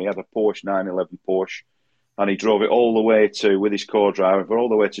to Germany. He had a Porsche 911 Porsche, and he drove it all the way with his co-driver, all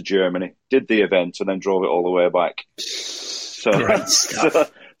the way to Germany, did the event, and then drove it all the way back. So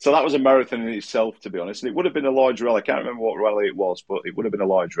that was a marathon in itself, to be honest. And it would have been a large rally. I can't remember what rally it was, but it would have been a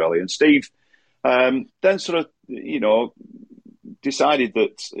large rally. And Steve then sort of, decided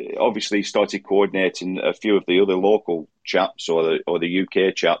that obviously he started coordinating a few of the other local chaps or the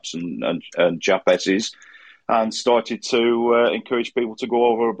UK chaps and Japesses and started to encourage people to go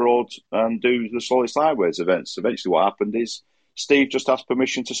over abroad and do the slowly sideways events. Eventually what happened is Steve just asked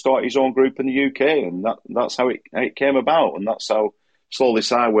permission to start his own group in the UK, and that's how it came about, and that's how Slowly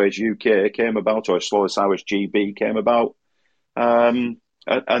Sideways UK came about, or Slowly Sideways GB came about, and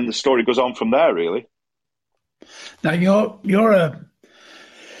the story goes on from there, really. Now you're a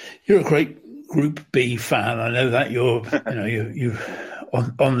great Group B fan. I know that you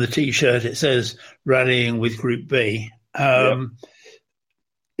on the T-shirt it says rallying with Group B.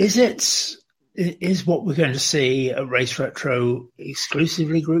 Is what we're going to see at Race Retro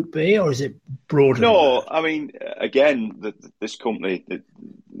exclusively Group B, or is it broader? No, I mean, again, this company,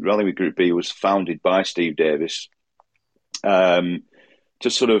 Rallying with Group B, was founded by Steve Davis to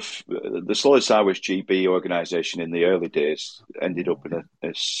sort of, the Slowly Sideways GB organisation in the early days ended up in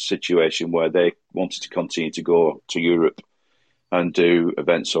a situation where they wanted to continue to go to Europe and do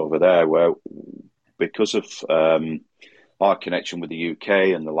events over there, where because of our connection with the UK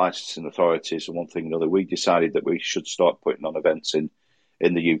and the licensing authorities and one thing and another, we decided that we should start putting on events in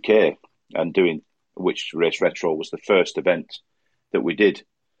the UK and doing, which Race Retro was the first event that we did.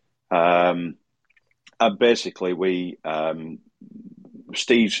 And basically we,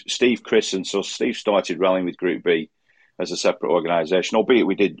 Steve, Chris, and so Steve started Rallying with Group B as a separate organisation, albeit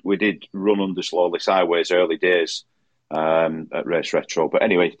we did run under Slowly Sideways early days at Race Retro. But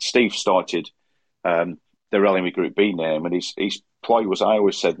anyway, Steve started the Rallying with Group B name, and his ploy was, I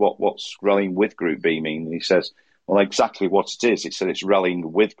always said, what's Rallying with Group B mean? And he says, well, exactly what it is. It said it's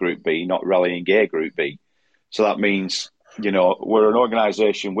Rallying with Group B, not Rallying a Group B. So that means, we're an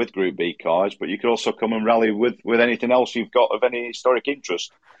organisation with Group B cars, but you could also come and rally with anything else you've got of any historic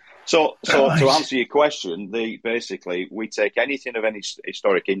interest. So to answer your question, basically we take anything of any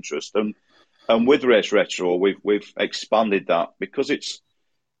historic interest, and with Race Retro we've expanded that because it's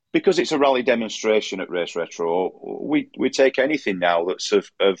a rally demonstration at Race Retro. We take anything now that's of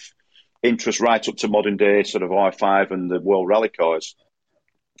interest right up to modern day sort of R5 and the World Rally cars.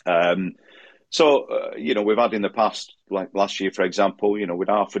 We've had in the past, like last year, for example, with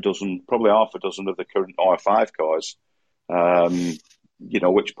probably half a dozen of the current R5 cars,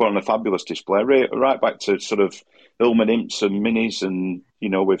 which put on a fabulous display, right back to sort of Ullman Imps and Minis, and,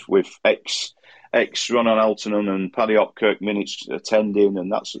 with ex-Ron Altonen and Paddy Hopkirk minutes attending, and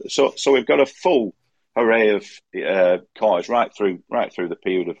that's so we've got a full array of cars right through the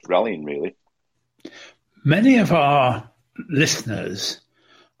period of rallying, really. Many of our listeners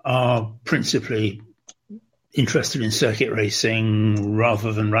are principally interested in circuit racing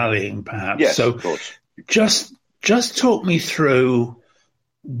rather than rallying, perhaps. Yes, so of course. Just talk me through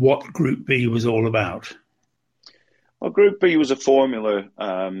what Group B was all about. Well, Group B was a formula. It's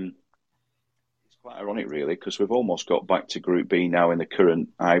quite ironic, really, because we've almost got back to Group B now in the current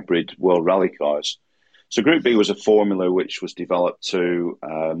hybrid World Rally cars. So Group B was a formula which was developed to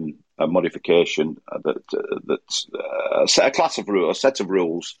a modification a set of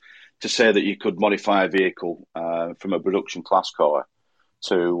rules to say that you could modify a vehicle from a production class car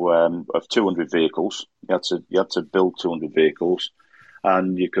to of 200 vehicles. You had to build 200 vehicles,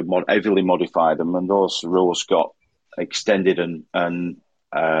 and you could heavily modify them. And those rules got extended and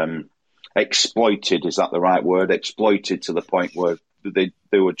exploited. Is that the right word? Exploited to the point where they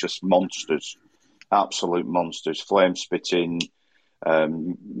were just monsters. Absolute monsters, flame spitting,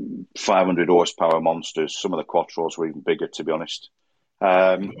 500 horsepower monsters. Some of the Quattros were even bigger, to be honest.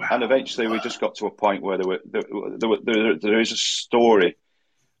 And eventually, we just got to a point where there is a story.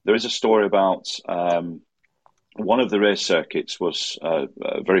 There is a story about one of the race circuits was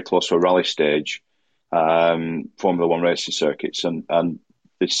very close to a rally stage, Formula One racing circuits, and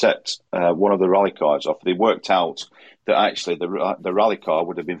they set one of the rally cars off. They worked out that actually the rally car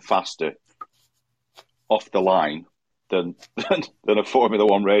would have been faster off the line than a Formula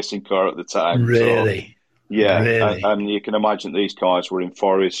One racing car at the time. Really? So, yeah, really? And you can imagine these cars were in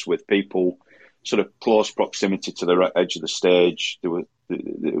forests with people sort of close proximity to the edge of the stage.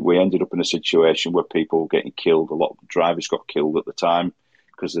 We ended up in a situation where people were getting killed. A lot of drivers got killed at the time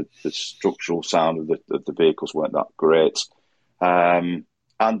because the structural sound of the vehicles weren't that great. Something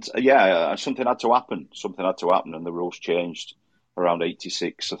had to happen. Something had to happen, and the rules changed around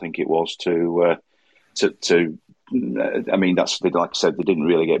 '86, I think it was, I mean, that's, like I said, they didn't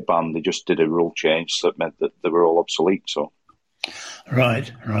really get banned. They just did a rule change that meant that they were all obsolete. So,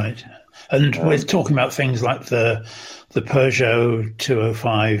 right. And we're talking about things like the Peugeot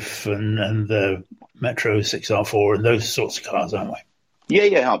 205 and the Metro 6R4 and those sorts of cars, aren't we?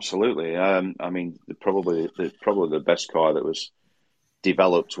 Yeah, absolutely. I mean, probably the best car that was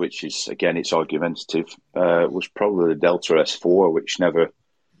developed, which is, again, it's argumentative, was probably the Delta S4, which never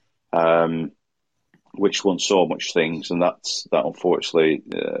which won so much things, and that unfortunately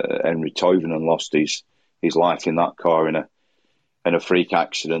Henry Toivonen lost his life in that car in a freak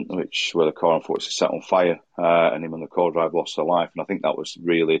accident, where the car unfortunately set on fire, and him and the co-driver lost their life. And I think that was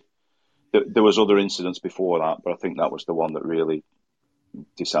really, there was other incidents before that, but I think that was the one that really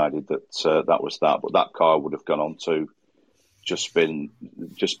decided that that was that. But that car would have gone on to just be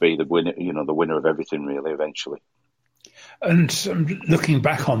the winner, the winner of everything really eventually. And looking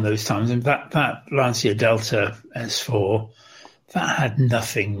back on those times, and that Lancia Delta S4, that had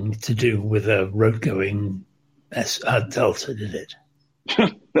nothing to do with a road-going Delta, did it?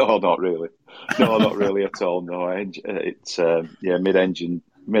 No, not really. No, not really at all. No, it's mid-engine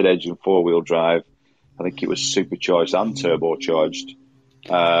four-wheel drive. I think it was supercharged and turbocharged,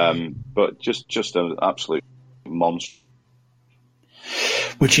 but just an absolute monster.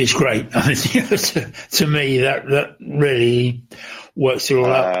 Which is great. I mean, to me, that really works it all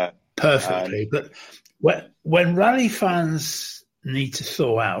out perfectly. But when rally fans need to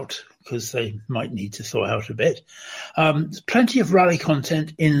thaw out, because they might need to thaw out a bit, there's plenty of rally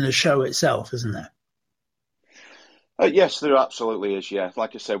content in the show itself, isn't there? Yes, there absolutely is. Yeah,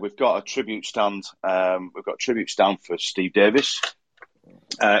 like I said, we've got a tribute stand. We've got a tribute stand for Steve Davis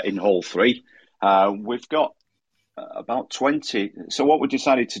in Hall 3. We've got about 20. So what we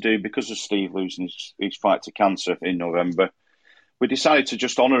decided to do, because of Steve losing his fight to cancer in November, we decided to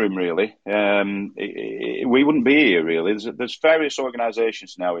just honour him, really. We wouldn't be here, really. There's various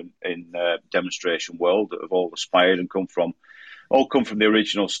organisations now in demonstration world that have all aspired and come from the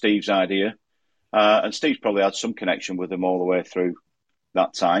original Steve's idea. And Steve's probably had some connection with them all the way through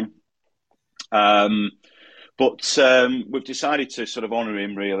that time. But we've decided to sort of honour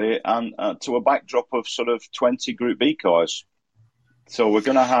him, really, and to a backdrop of sort of 20 Group B cars. So we're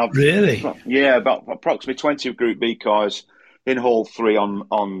going to have... Really? Yeah, about approximately 20 Group B cars in Hall 3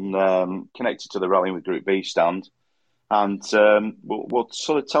 on connected to the Rallying with Group B stand. And we'll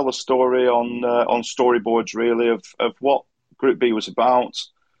sort of tell a story on storyboards, really, of what Group B was about,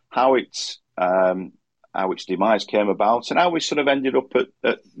 how its demise came about, and how we sort of ended up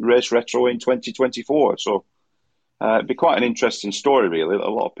at Race Retro in 2024. So it'd be quite an interesting story, really, that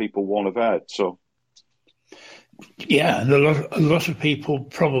a lot of people won't have heard. So, yeah, and a lot of people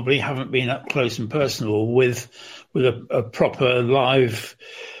probably haven't been up close and personal with a proper live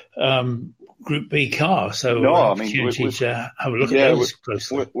Group B car. So, no, I mean, we've to have a look at those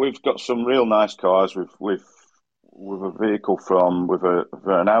closely. We've got some real nice cars. We've a vehicle with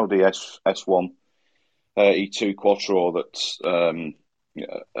an Audi S1 E2 Quattro that's well,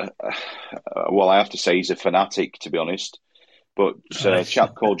 I have to say he's a fanatic, to be honest. But a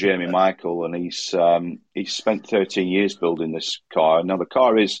chap called Jamie Michael, and he's spent 13 years building this car. Now the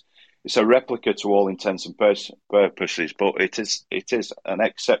car it's a replica to all intents and purposes, but it is an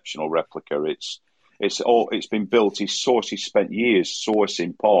exceptional replica. It's been built. He's spent years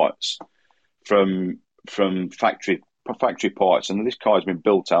sourcing parts from factory parts, and this car has been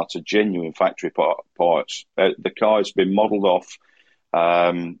built out of genuine factory parts. The car has been modelled off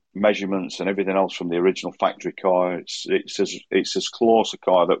measurements and everything else from the original factory car. It's as close a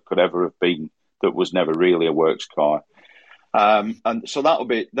car that could ever have been, that was never really a works car. And so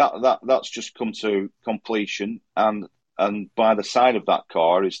that's just come to completion, and by the side of that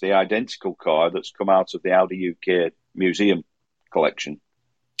car is the identical car that's come out of the Audi UK museum collection.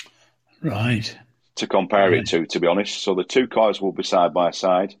 Right. To compare it to be honest. So the two cars will be side by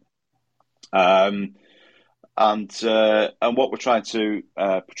side. And what we're trying to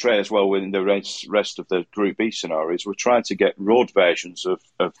portray as well within the rest of the Group B scenarios, we're trying to get road versions of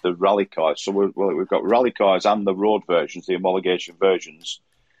the rally cars. So we've got rally cars and the road versions, the homologation versions,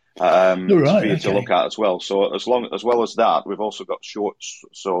 for you to look at as well. So as well as that, we've also got shorts.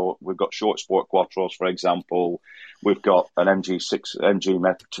 So we've got short sport quattros, for example. We've got an three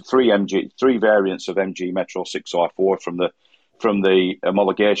variants of MG Metro 6R4 from the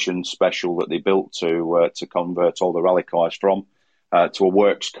homologation special that they built to convert all the rally cars from to a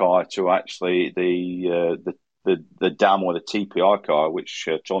works car, to actually the DAM or the TPR car, which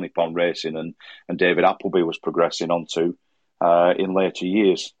Tony Pond Racing and David Appleby was progressing onto in later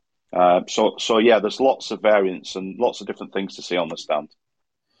years. So yeah, there's lots of variants and lots of different things to see on the stand.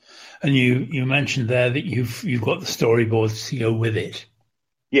 And you mentioned there that you've got the storyboards to go with it.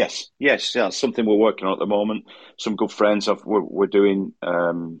 Yes, that's something we're working on at the moment. Some good friends we're doing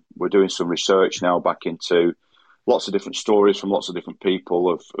some research now back into lots of different stories from lots of different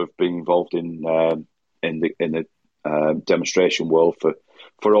people of being involved in the demonstration world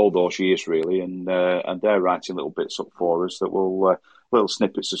for all those years, really, and they're writing little bits up for us that will little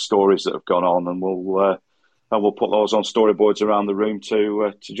snippets of stories that have gone on, and we'll put those on storyboards around the room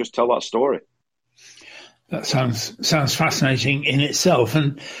to just tell that story. That sounds fascinating in itself,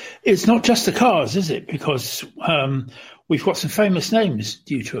 and it's not just the cars, is it? Because we've got some famous names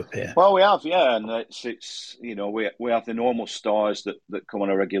due to appear. Well, we have, yeah, and it's we have the normal stars that come on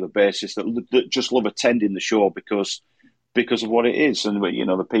a regular basis that just love attending the show because of what it is, and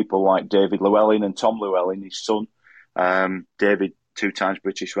the people like David Llewellyn and Tom Llewellyn, his son, David, 2 times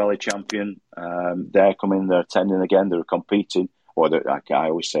British Rally champion. They're coming, they're attending again, they're competing. Or I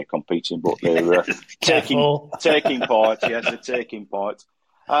always say competing, but they're taking part. Yes, they're taking part.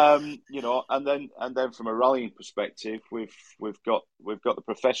 And then from a rallying perspective, we've got the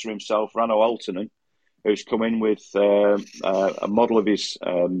professor himself, Rano Altonen, who's come in with a model of his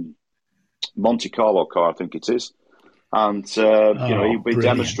Monte Carlo car, I think it is, and he'll be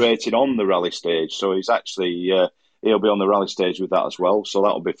demonstrating on the rally stage. So he's actually. He'll be on the rally stage with that as well, so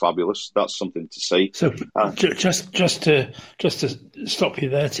that'll be fabulous. That's something to see. So, just to stop you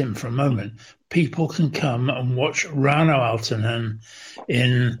there, Tim, for a moment, people can come and watch Rano Altonen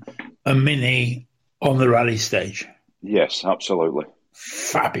in a Mini on the rally stage. Yes, absolutely.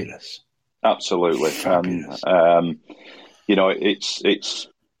 Fabulous. Absolutely. Fabulous.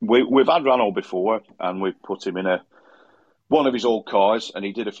 We've had Rano before, and we've put him in one of his old cars, and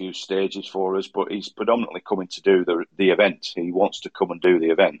he did a few stages for us, but he's predominantly coming to do the event. He wants to come and do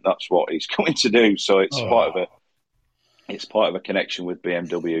the event. That's what he's coming to do. So it's part of a connection with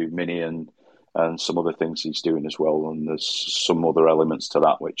BMW Mini and some other things he's doing as well. And there's some other elements to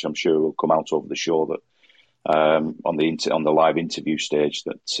that which I'm sure will come out over the show that on the live interview stage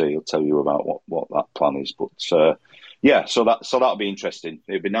that he'll tell you about what that plan is. But so that'll be interesting.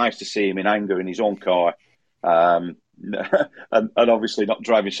 It'd be nice to see him in anger in his own car. And obviously not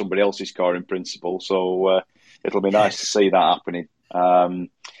driving somebody else's car in principle, so it'll be nice to see that happening.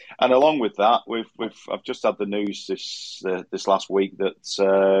 And along with that, I've just had the news this last week that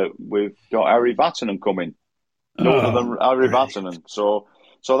we've got Harry Vatanen coming, no other than Harry Vatanen. So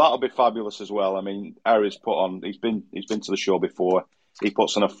that'll be fabulous as well. I mean, Harry's he's been to the show before. He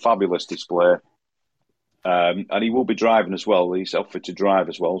puts on a fabulous display. And he will be driving as well. He's offered to drive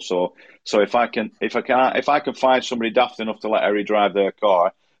as well. So if I can find somebody daft enough to let Harry drive their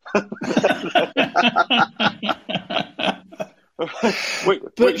car,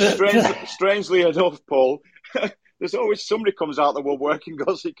 which strangely enough, Paul, there's always somebody comes out that will work and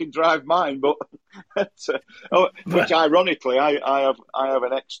goes, he can drive mine. But which ironically, I have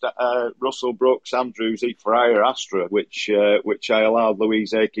an extra Russell Brooks Andrews Eat for Hire Astra, which I allowed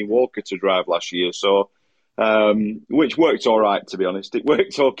Louise Aiken Walker to drive last year. So. Which worked all right, to be honest. It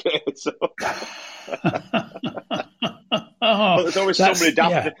worked okay. So. But there's always somebody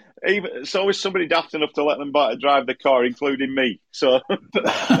daft. It's always somebody daft enough to let them drive the car, including me. So,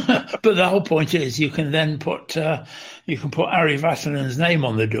 but the whole point is, you can then put Harry Vatanen's name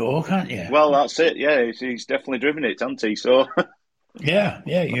on the door, can't you? Well, that's it. Yeah, he's definitely driven it, hasn't he? So, yeah.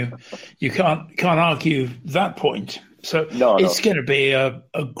 You can't argue that point. So it's going to be a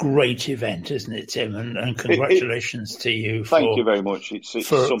great event, isn't it, Tim? And congratulations to you. Thank you very much.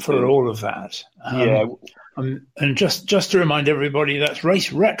 For all of that. And just to remind everybody, that's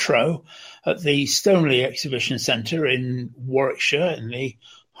Race Retro at the Stoneleigh Exhibition Centre in Warwickshire, in the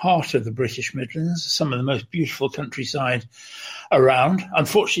heart of the British Midlands, some of the most beautiful countryside around.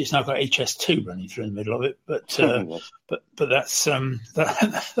 Unfortunately, it's now got HS2 running through the middle of it, but that's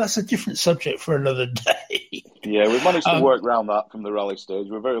a different subject for another day. Yeah, we've managed to work around that from the rally stage.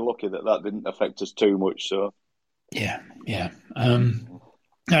 We're very lucky that didn't affect us too much. So yeah.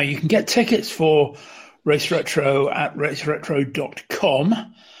 Now you can get tickets for Race Retro at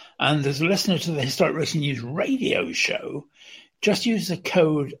raceretro.com, and as a listener to the Historic Racing News radio show, just use the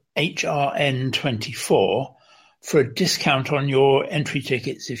code HRN24 for a discount on your entry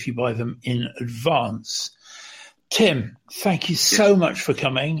tickets if you buy them in advance. Tim, thank you so much for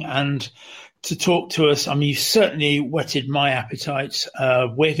coming and to talk to us. I mean, you certainly whetted my appetite.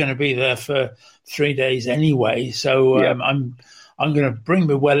 We're going to be there for 3 days anyway, so I'm going to bring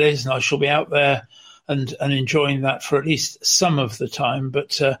my wellies, and I shall be out there and enjoying that for at least some of the time.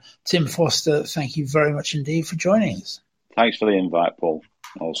 But Tim Foster, thank you very much indeed for joining us. Thanks for the invite, Paul.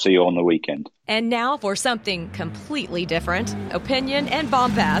 I'll see you on the weekend. And now for something completely different, opinion and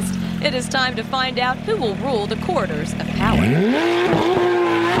bombast. It is time to find out who will rule the corridors of power.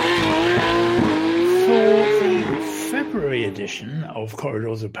 For the February edition of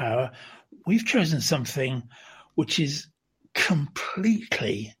Corridors of Power, we've chosen something which is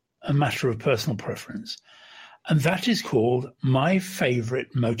completely a matter of personal preference, and that is called My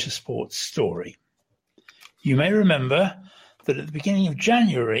Favourite Motorsport Story. You may remember that at the beginning of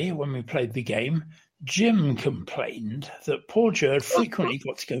January, when we played the game, Jim complained that Paul Jurd frequently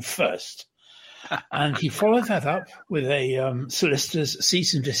got to go first. And he followed that up with a solicitor's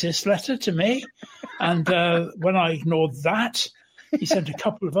cease and desist letter to me. And when I ignored that, he sent a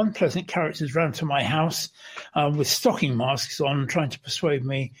couple of unpleasant characters round to my house with stocking masks on, trying to persuade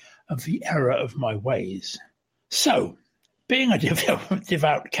me of the error of my ways. So, being a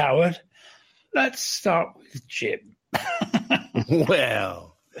devout coward, let's start with Jim.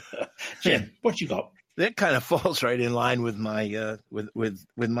 Well, Jim, what you got? That kind of falls right in line with my with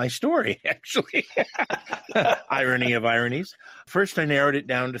my story, actually. Irony of ironies. First, I narrowed it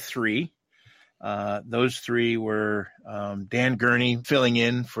down to 3. Those 3 were Dan Gurney filling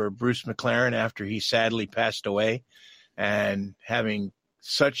in for Bruce McLaren after he sadly passed away, and having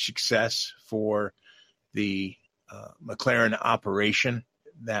such success for the McLaren operation.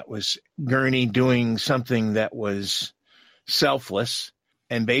 That was Gurney doing something that was selfless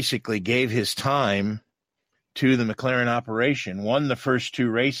and basically gave his time to the McLaren operation, won the first 2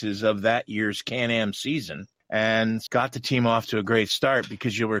 races of that year's Can-Am season, and got the team off to a great start,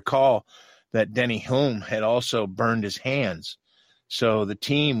 because you'll recall that Denny Hulme had also burned his hands. So the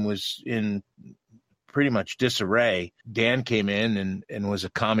team was in pretty much disarray. Dan came in and was a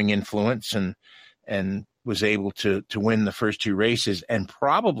calming influence and was able to win the first 2 races, and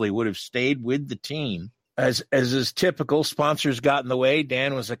probably would have stayed with the team. As is typical, sponsors got in the way.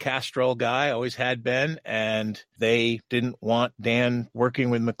 Dan was a Castrol guy, always had been, and they didn't want Dan working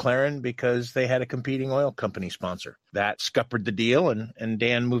with McLaren because they had a competing oil company sponsor. That scuppered the deal, and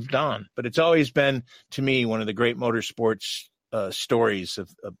Dan moved on. But it's always been, to me, one of the great motorsports stories of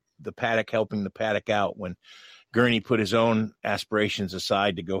the paddock helping the paddock out, when Gurney put his own aspirations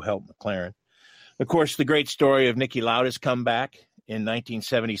aside to go help McLaren. Of course, the great story of Niki Lauda's comeback in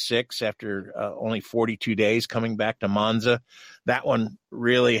 1976 after only 42 days, coming back to Monza. That one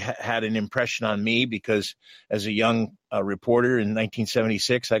really had an impression on me, because as a young reporter in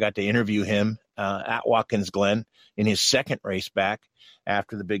 1976, I got to interview him at Watkins Glen in his second race back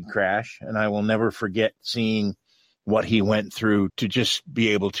after the big crash. And I will never forget seeing what he went through to just be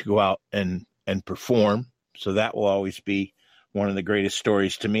able to go out and perform. So that will always be one of the greatest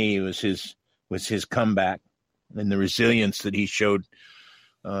stories to me, was his comeback and the resilience that he showed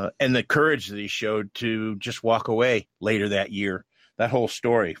and the courage that he showed to just walk away later that year. That whole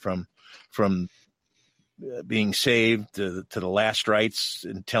story from being saved to the last rites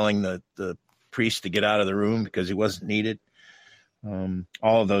and telling the priest to get out of the room because he wasn't needed.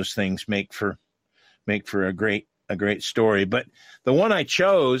 All of those things make for a great story. But the one I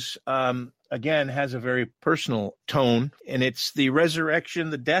chose, again, has a very personal tone, and it's the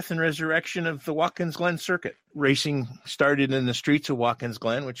death and resurrection of the Watkins Glen circuit. Racing started in the streets of Watkins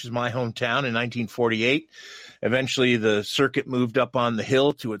Glen, which is my hometown, in 1948. Eventually, the circuit moved up on the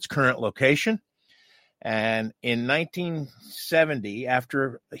hill to its current location. And in 1970,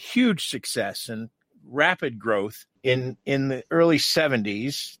 after a huge success and rapid growth in the early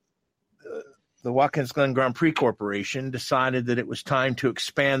 70s, the Watkins Glen Grand Prix Corporation decided that it was time to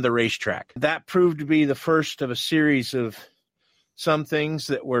expand the racetrack. That proved to be the first of a series of some things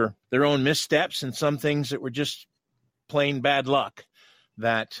that were their own missteps and some things that were just plain bad luck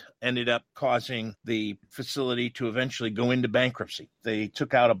that ended up causing the facility to eventually go into bankruptcy. They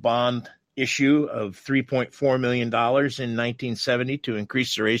took out a bond issue of $3.4 million in 1970 to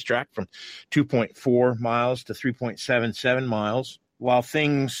increase the racetrack from 2.4 miles to 3.77 miles. While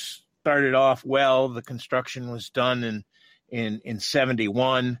things started off well, the construction was done in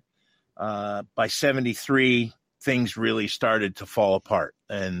 71. By 73, things really started to fall apart,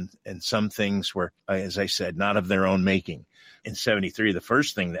 and some things were, as I said, not of their own making. In 73, the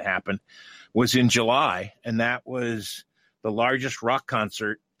first thing that happened was in July, and that was the largest rock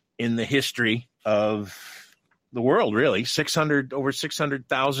concert in the history of the world, really. Over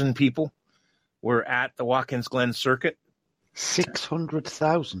 600,000 people were at the Watkins Glen circuit.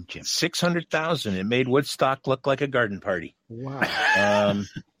 600,000, Jim. 600,000. It made Woodstock look like a garden party. Wow.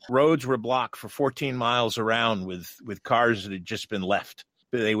 Roads were blocked for 14 miles around with cars that had just been left.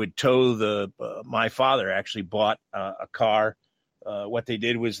 They would tow my father actually bought a car. What they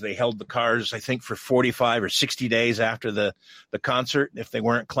did was they held the cars, I think, for 45 or 60 days after the concert. If they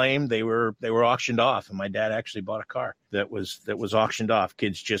weren't claimed, they were auctioned off. And my dad actually bought a car that was auctioned off.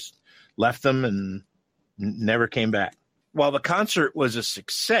 Kids just left them and never came back. While the concert was a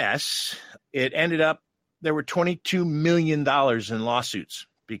success, it ended up there were $22 million in lawsuits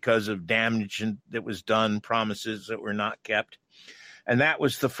because of damage that was done, promises that were not kept. And that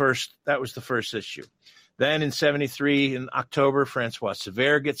was the first issue. Then in 73, in October, Francois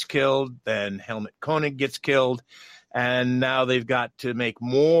Sever gets killed. Then Helmut Koenig gets killed. And now they've got to make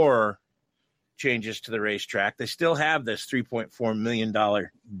more changes to the racetrack. They still have this $3.4 million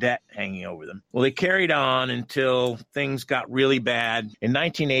debt hanging over them. Well, they carried on until things got really bad. In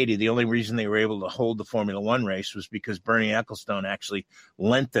 1980, the only reason they were able to hold the Formula One race was because Bernie Ecclestone actually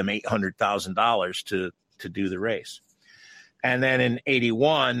lent them $800,000 to do the race. And then in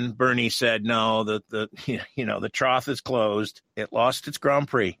 81, Bernie said, no, the trough is closed. It lost its Grand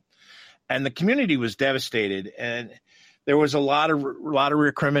Prix. And the community was devastated. And there was a lot of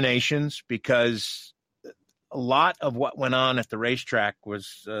recriminations because a lot of what went on at the racetrack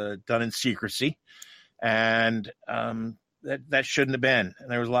was done in secrecy. And that shouldn't have been.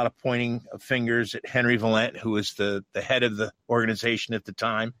 And there was a lot of pointing of fingers at Henry Valent, who was the head of the organization at the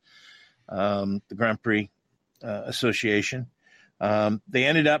time, the Grand Prix Association. They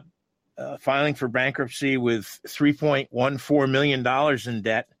ended up filing for bankruptcy with $3.14 million in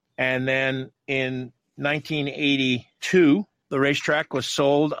debt. And then in 1982, the racetrack was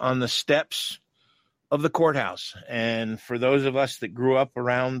sold on the steps of the courthouse. And for those of us that grew up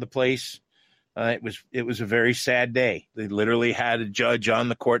around the place, it was a very sad day. They literally had a judge on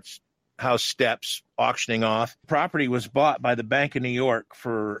the courthouse steps auctioning off. Property was bought by the Bank of New York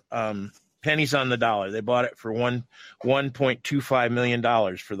for pennies on the dollar. They bought it for $1.25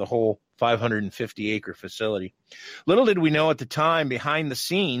 million for the whole 550-acre facility. Little did we know at the time, behind the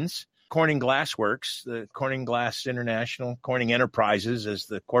scenes, Corning Glass Works, the Corning Glass International, Corning Enterprises, as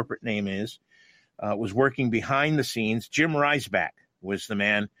the corporate name is, was working behind the scenes. Jim Reisbach was the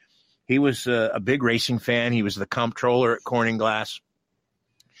man. He was a big racing fan. He was the comptroller at Corning Glass.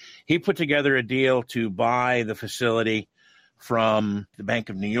 He put together a deal to buy the facility from the Bank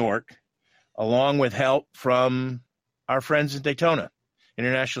of New York, along with help from our friends in Daytona,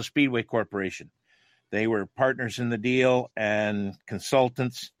 International Speedway Corporation. They were partners in the deal and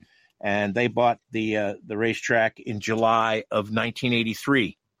consultants, and they bought the racetrack in July of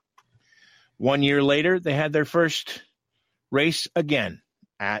 1983. 1 year later, they had their first race again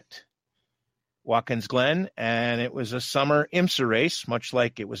at Watkins Glen, and it was a summer IMSA race, much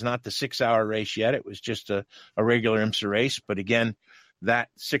like it was not the 6-hour race yet. It was just a regular IMSA race, but again, that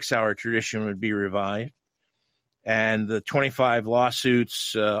 6-hour tradition would be revived. And the 25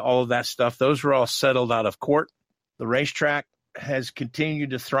 lawsuits, all of that stuff, those were all settled out of court. The racetrack has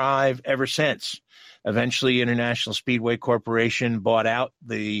continued to thrive ever since. Eventually, International Speedway Corporation bought out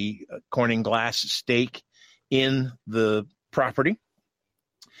the Corning Glass stake in the property,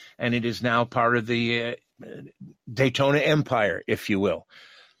 and it is now part of the Daytona empire, if you will.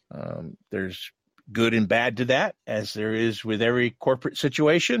 There's good and bad to that, as there is with every corporate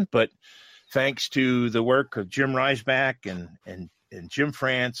situation, but thanks to the work of Jim Reisbach and Jim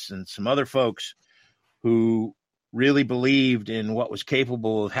France and some other folks who really believed in what was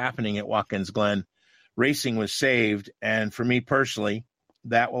capable of happening at Watkins Glen, racing was saved. And for me personally,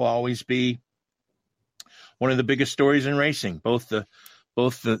 that will always be one of the biggest stories in racing, both the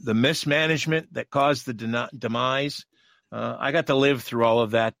mismanagement that caused the demise. I got to live through all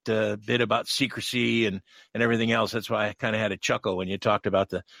of that bit about secrecy and everything else. That's why I kind of had a chuckle when you talked about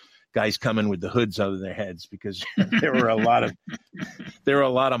the guys coming with the hoods over their heads, because there were a lot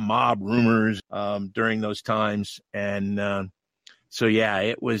of mob rumors during those times. And so, yeah,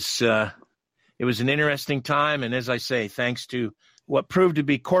 it was an interesting time. And as I say, thanks to what proved to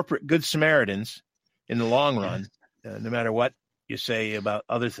be corporate good Samaritans in the long run, no matter what you say about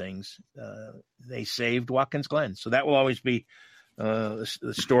other things, they saved Watkins Glen. So that will always be the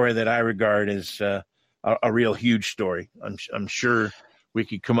story that I regard as a real huge story. I'm sure we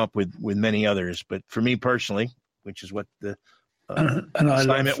could come up with many others, but for me personally, which is what the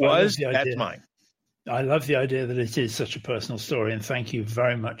assignment was, that's mine. I love the idea that it is such a personal story, and thank you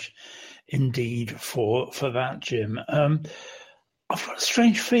very much indeed for that, Jim. I've got a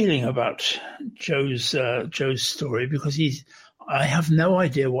strange feeling about Joe's story, because I have no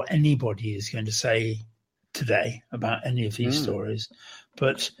idea what anybody is going to say today about any of these stories,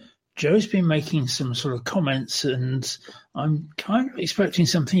 but Joe's been making some sort of comments, and I'm kind of expecting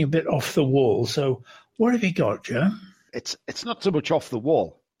something a bit off the wall. So what have you got, Joe? It's not so much off the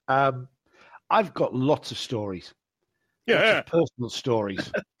wall. I've got lots of stories. Yeah, personal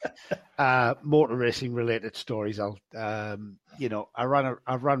stories, motor racing related stories. I've run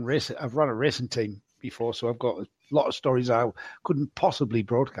a racing team before, so I've got a lot of stories I couldn't possibly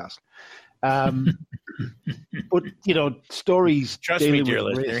broadcast. But stories. Trust me, dear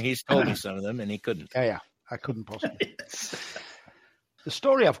listener, he's told me some of them, and he couldn't. Yeah, I couldn't possibly. The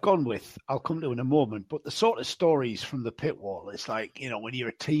story I've gone with, I'll come to in a moment. But the sort of stories from the pit wall, it's like when you're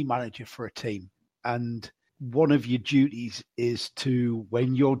a team manager for a team, and one of your duties is to,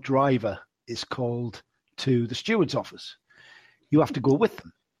 when your driver is called to the steward's office, you have to go with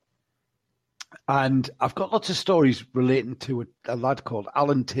them. And I've got lots of stories relating to a lad called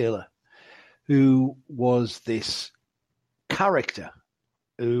Alan Taylor, who was this character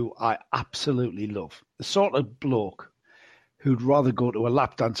who I absolutely love. The sort of bloke who'd rather go to a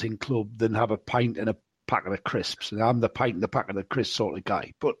lap dancing club than have a pint and a packet of crisps. And I'm the pint and the packet of crisps sort of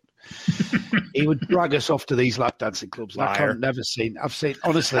guy. But he would drag us off to these lap dancing clubs.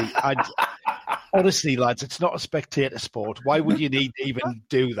 Honestly, lads, it's not a spectator sport. Why would you need to even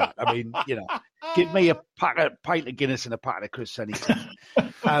do that? I mean, give me a pint of Guinness and a packet of crisps anytime.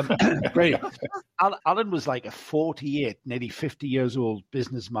 Brilliant. Alan was like a 48, nearly 50 years old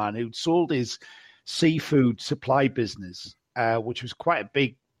businessman who'd sold his seafood supply business, which was quite a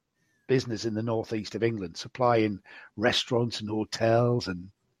big business in the northeast of England, supplying restaurants and hotels,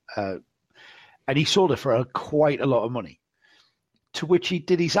 and he sold it for quite a lot of money, to which he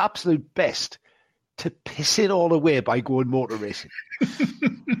did his absolute best to piss it all away by going motor racing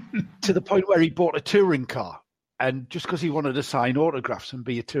to the point where he bought a touring car. And just because he wanted to sign autographs and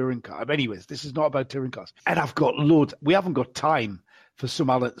be a touring car. But anyways, this is not about touring cars. And I've got loads. We haven't got time for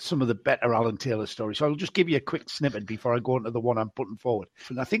some of the better Alan Taylor stories. So I'll just give you a quick snippet before I go into the one I'm putting forward.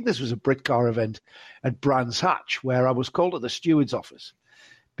 And I think this was a Britcar event at Brands Hatch, where I was called at the steward's office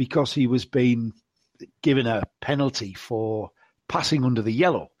because he was being given a penalty for passing under the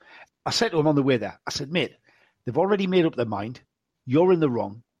yellow. I said to him on the way there, I said, mate, they've already made up their mind. You're in the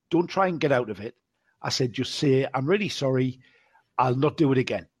wrong. Don't try and get out of it. I said, just say, I'm really sorry. I'll not do it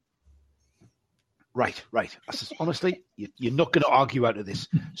again. Right. I said, honestly, you're not going to argue out of this.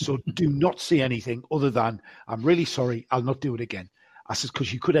 So do not say anything other than, I'm really sorry. I'll not do it again. I said,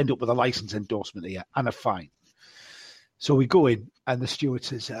 because you could end up with a license endorsement here and a fine. So we go in and the steward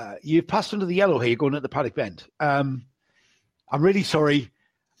says, you've passed under the yellow here, going at the paddock bend. I'm really sorry.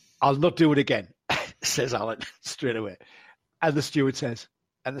 I'll not do it again, says Alan straight away. And the steward says,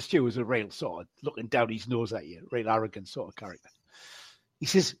 and the steward was a real sort of looking down his nose at you, real arrogant sort of character. He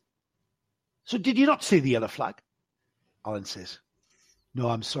says, so did you not see the yellow flag? Alan says, no,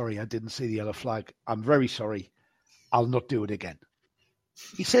 I'm sorry. I didn't see the yellow flag. I'm very sorry. I'll not do it again.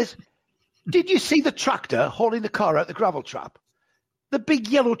 He says, did you see the tractor hauling the car out the gravel trap? The big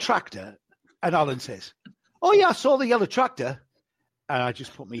yellow tractor? And Alan says, oh yeah, I saw the yellow tractor. And I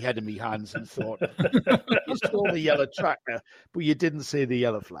just put my head in my hands and thought, you saw the yellow tractor, but you didn't see the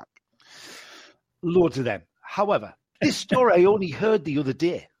yellow flag. Loads of them. However, this story I only heard the other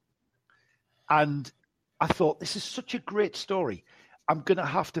day. And I thought, this is such a great story. I'm going to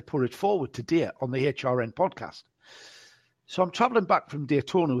have to put it forward today on the HRN podcast. So I'm traveling back from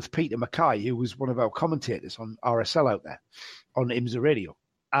Daytona with Peter Mackay, who was one of our commentators on RSL out there on IMSA Radio.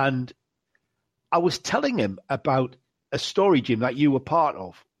 And I was telling him about a story, Jim, that you were part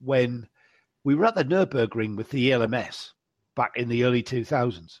of when we were at the Nürburgring with the ALMS back in the early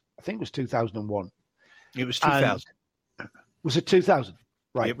 2000s. I think it was 2001. It was 2000. Was it 2000?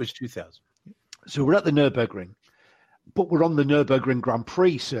 Right. It was 2000. So we're at the Nürburgring, but we're on the Nürburgring Grand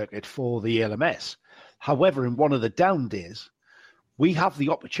Prix circuit for the ALMS. However, in one of the down days, we have the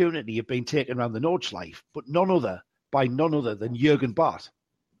opportunity of being taken around the Nordschleife, but none other than Jürgen Barth.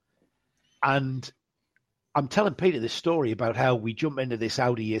 And I'm telling Peter this story about how we jump into this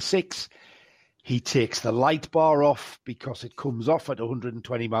Audi A6. He takes the light bar off because it comes off at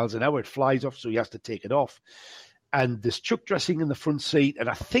 120 miles an hour. It flies off, so he has to take it off. And there's chuck dressing in the front seat. And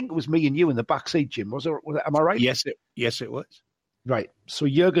I think it was me and you in the back seat, Jim. Was it? Am I right? Yes, it was. Right. So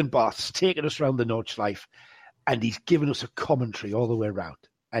Jürgen Barth's taking us around the Nordschleife and he's giving us a commentary all the way around.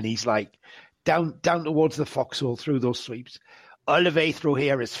 And he's like, down towards the foxhole through those sweeps. All the way through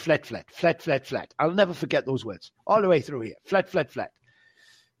here is flat. I'll never forget those words. All the way through here, flat.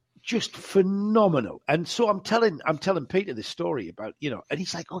 Just phenomenal. And so I'm telling Peter this story about, and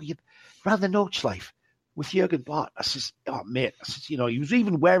he's like, oh, you ran the Nordschleife with Jürgen Barth. I says, oh, mate. I says, he was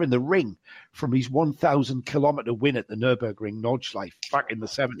even wearing the ring from his 1,000 kilometer win at the Nürburgring Nordschleife back in the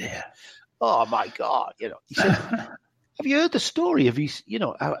 70s. Yeah. Oh, my God. He said, have you heard the story of his,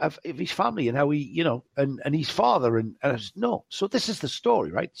 of his family and how he, and his father? And I said, no. So this is the story,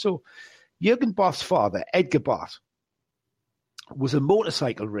 right? So Jürgen Barth's father, Edgar Barth, was a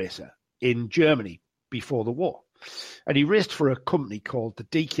motorcycle racer in Germany before the war. And he raced for a company called the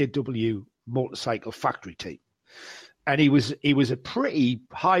DKW Motorcycle Factory Team. And he was a pretty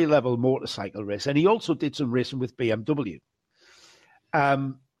high-level motorcycle racer. And he also did some racing with BMW.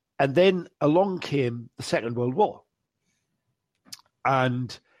 And then along came the Second World War.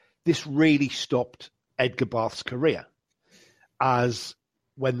 And this really stopped Edgar Barth's career, as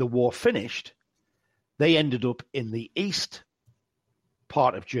when the war finished, they ended up in the east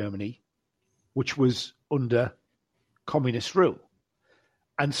part of Germany, which was under communist rule.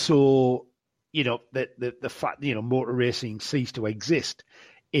 And so the fact, motor racing ceased to exist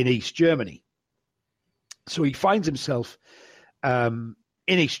in East Germany. So he finds himself in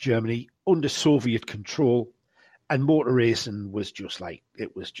East Germany under Soviet control, and motor racing was just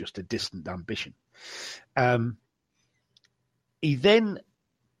a distant ambition. He then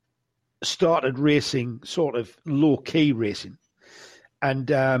started racing, sort of low-key racing,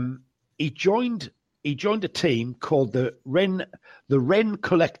 and he joined a team called the Renn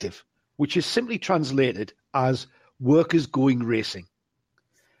Collective, which is simply translated as workers going racing.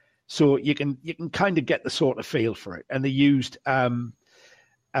 So you can kind of get the sort of feel for it. And they used and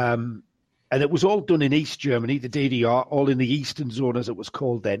it was all done in East Germany, the DDR, all in the Eastern Zone as it was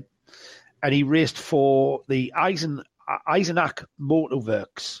called then. And he raced for the Eisenach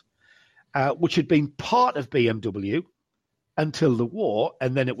Motorworks, which had been part of BMW until the war,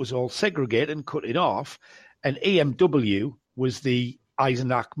 and then it was all segregated and cut it off. And EMW was the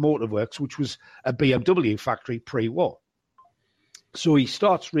Eisenach Motorworks, which was a BMW factory pre-war. So he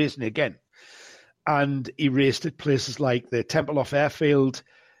starts racing again, and he raced at places like the Tempelhof Airfield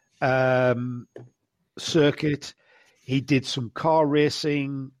circuit. He did some car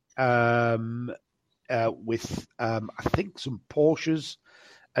racing with, I think, some Porsches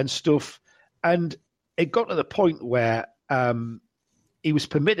and stuff. And it got to the point where he was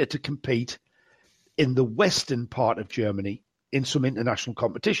permitted to compete in the western part of Germany in some international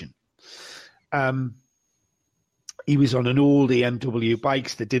competition. He was on an old EMW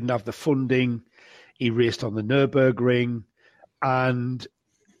bikes that didn't have the funding. He raced on the Nürburgring. And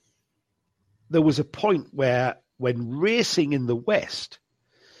there was a point where, when racing in the West,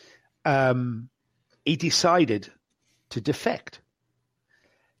 he decided to defect.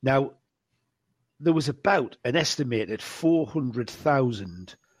 Now, there was about an estimated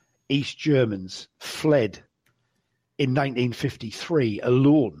 400,000 East Germans fled in 1953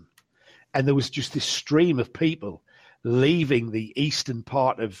 alone. And there was just this stream of people leaving the eastern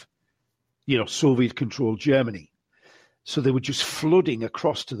part of, Soviet-controlled Germany. So they were just flooding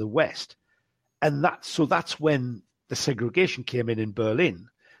across to the west. And that's when the segregation came in Berlin.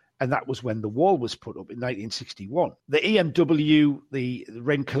 And that was when the wall was put up in 1961. The EMW, the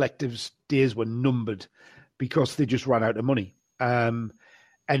Renn Collective's days were numbered because they just ran out of money. And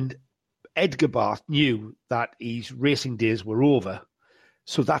Edgar Barth knew that his racing days were over.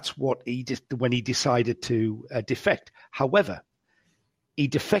 So that's what he did when he decided to defect. However, he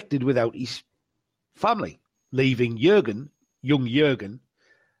defected without his family, leaving young Jürgen,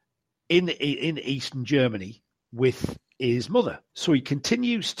 in Eastern Germany with his mother. So he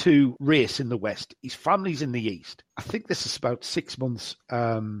continues to race in the West. His family's in the East. I think this is about 6 months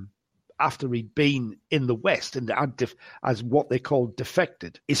after he'd been in the West and as what they called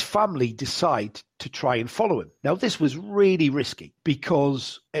defected. His family decide to try and follow him. Now, this was really risky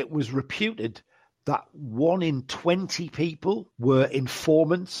because it was reputed that 1 in 20 people were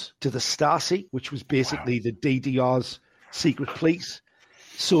informants to the Stasi, which was basically the DDR's secret police.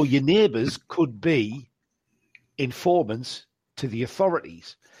 So your neighbours could be informants to the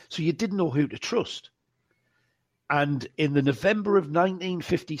authorities. So you didn't know who to trust. And in the November of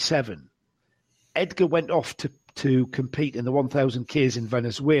 1957, Edgar went off to compete in the 1,000 Ks in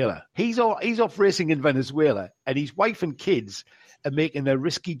Venezuela. He's off racing in Venezuela, and his wife and kids are making their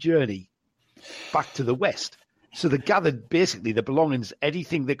risky journey back to the West. So they gathered basically the belongings,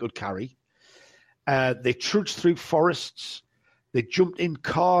 anything they could carry. They trudged through forests. They jumped in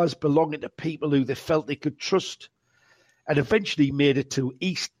cars belonging to people who they felt they could trust, and eventually made it to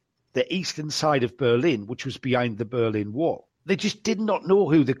the eastern side of Berlin, which was behind the Berlin Wall. They just did not know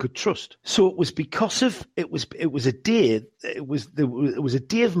who they could trust. So it was because of it was a day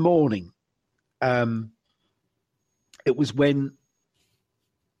of mourning. It was when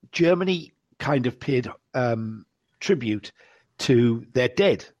Germany kind of paid tribute to their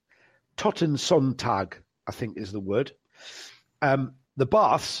dead. Totensonntag, I think is the word. The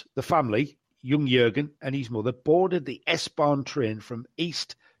Barths, the family, young Jürgen and his mother, boarded the S-Bahn train from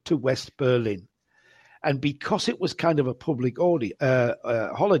East to West Berlin. And because it was kind of a public holiday,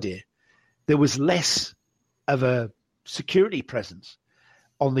 there was less of a security presence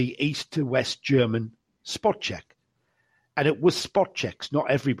on the East to West German spot check. And it was spot checks, not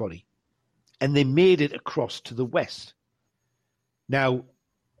everybody. And they made it across to the West. Now,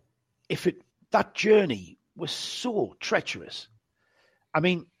 that journey was so treacherous. I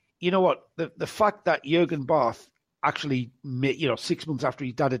mean, you know what? The fact that Jürgen Barth actually, 6 months after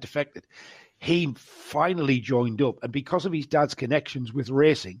his dad had defected, he finally joined up. And because of his dad's connections with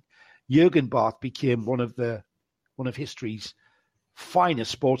racing, Jürgen Barth became one of history's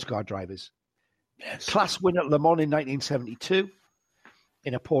finest sports car drivers. Yes. Class winner at Le Mans in 1972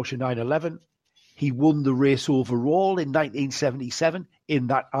 in a Porsche 911. He won the race overall in 1977 in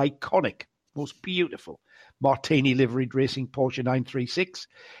that iconic, most beautiful Martini liveried racing Porsche 936.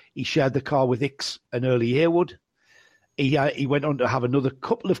 He shared the car with Ickx and Early Harewood. He went on to have another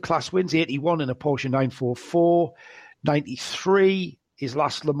couple of class wins, 81 in a Porsche 944, 93, his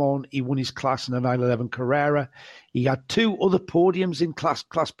last Le Mans, he won his class in a 911 Carrera. He had 2 other podiums in class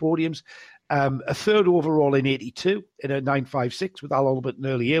podiums, a third overall in 82 in a 956 with Al Albert and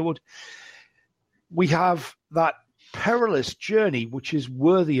Early Harewood. We have that perilous journey, which is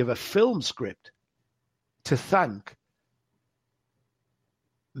worthy of a film script, to thank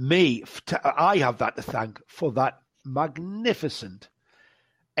me. I have that to thank for that magnificent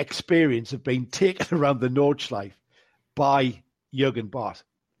experience of being taken around the Nordschleife by Jürgen Barth.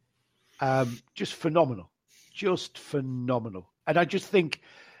 Just phenomenal. And I just think,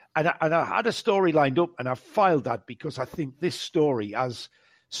 and I had a story lined up and I filed that because I think this story has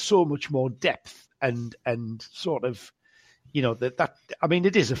so much more depth and sort of, that I mean,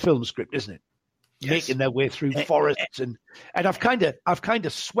 it is a film script, isn't it? Yes. Making their way through forests and I've kind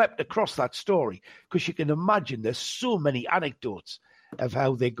of swept across that story because you can imagine there's so many anecdotes of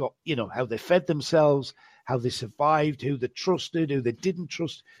how they got, how they fed themselves, how they survived, who they trusted, who they didn't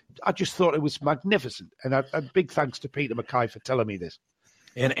trust. I just thought it was magnificent, and a big thanks to Peter Mackay for telling me this.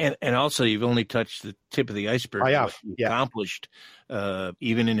 And also, you've only touched the tip of the iceberg. I have, what he accomplished,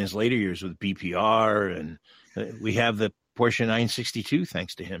 even in his later years with BPR, and we have the Porsche 962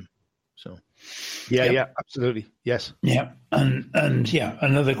 thanks to him. So, yeah, absolutely, yes, yeah, and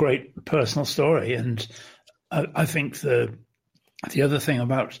another great personal story. And I think the other thing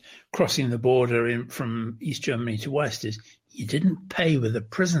about crossing the border from East Germany to West is you didn't pay with a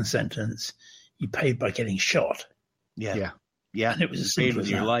prison sentence; you paid by getting shot. Yeah. And it was as simple with as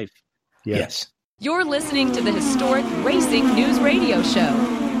your that. life. Yeah. Yes. You're listening to the Historic Racing News Radio Show.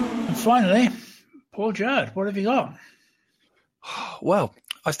 And finally, Paul Jurd, what have you got? Well,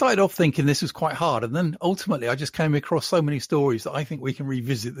 I started off thinking this was quite hard, and then ultimately I just came across so many stories that I think we can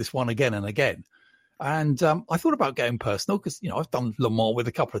revisit this one again and again. And I thought about getting personal because, I've done Le Mans with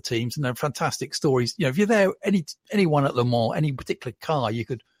a couple of teams and they're fantastic stories. If you're there, anyone at Le Mans, any particular car, you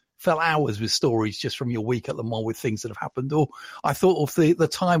could fill hours with stories just from your week at Le Mans with things that have happened. Or I thought of the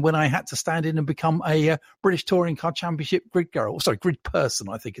time when I had to stand in and become a British Touring Car Championship grid person,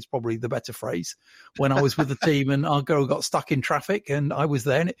 I think is probably the better phrase, when I was with the team and our girl got stuck in traffic and I was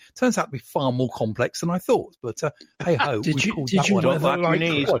there, and it turns out to be far more complex than I thought. But hey ho, did you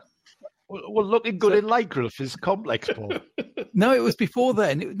Well, looking good in Lycra is complex, Paul. No, it was before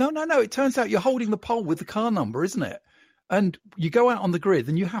then. No. It turns out you're holding the pole with the car number, isn't it? And you go out on the grid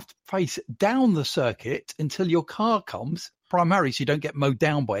and you have to face down the circuit until your car comes, primarily so you don't get mowed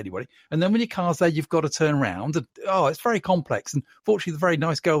down by anybody. And then when your car's there, you've got to turn around. And, it's very complex. And fortunately, the very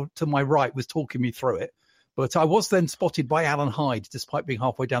nice girl to my right was talking me through it. But I was then spotted by Alan Hyde, despite being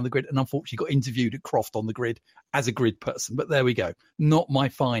halfway down the grid, and unfortunately got interviewed at Croft on the grid as a grid person. But there we go. Not my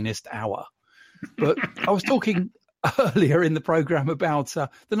finest hour. But I was talking earlier in the programme about the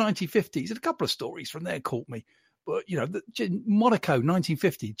 1950s, and a couple of stories from there caught me. But, Monaco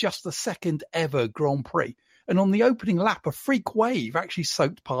 1950, just the second ever Grand Prix. And on the opening lap, a freak wave actually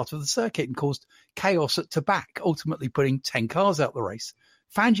soaked part of the circuit and caused chaos at Tabac, ultimately putting 10 cars out the race.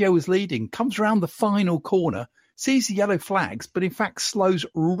 Fangio was leading, comes around the final corner, sees the yellow flags, but in fact slows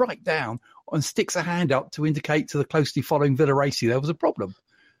right down and sticks a hand up to indicate to the closely following Villaraci there was a problem.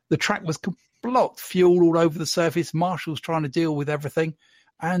 The track was blocked, fuel all over the surface, marshals trying to deal with everything.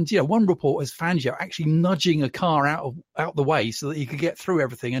 And, one report has Fangio actually nudging a car out the way so that he could get through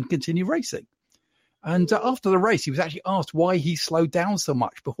everything and continue racing. And after the race, he was actually asked why he slowed down so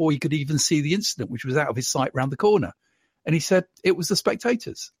much before he could even see the incident, which was out of his sight round the corner. And he said, it was the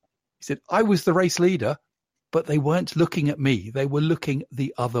spectators. He said, I was the race leader, but they weren't looking at me. They were looking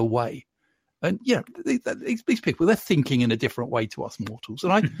the other way. And, these people, they're thinking in a different way to us mortals.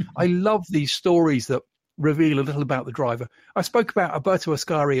 And I love these stories that reveal a little about the driver. I spoke about Alberto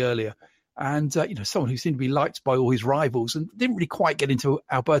Ascari earlier, and someone who seemed to be liked by all his rivals and didn't really quite get into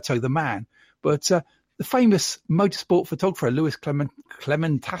Alberto the man. But the famous motorsport photographer Louis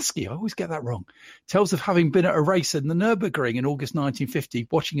Clementaschi, I always get that wrong, tells of having been at a race in the Nürburgring in August 1950,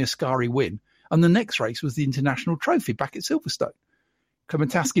 watching Ascari win, and the next race was the International Trophy back at Silverstone.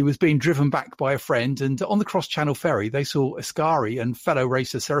 Clementaschi was being driven back by a friend, and on the cross-channel ferry, they saw Ascari and fellow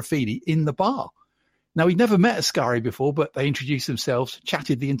racer Serafini in the bar. Now, he'd never met Ascari before, but they introduced themselves,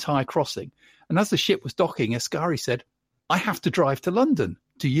 chatted the entire crossing. And as the ship was docking, Ascari said, I have to drive to London.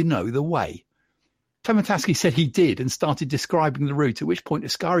 Do you know the way? Clementaschi said he did and started describing the route, at which point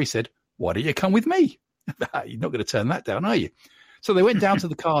Ascari said, why don't you come with me? You're not going to turn that down, are you? So they went down to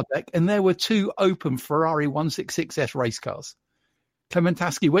the car deck, and there were 2 open Ferrari 166S race cars.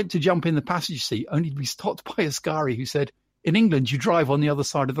 Clementaschi went to jump in the passenger seat, only to be stopped by Ascari, who said, "In England, you drive on the other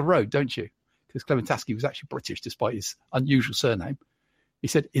side of the road, don't you?" Because Clementaschi was actually British, despite his unusual surname. He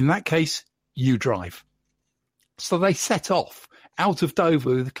said, "In that case, you drive." So they set off out of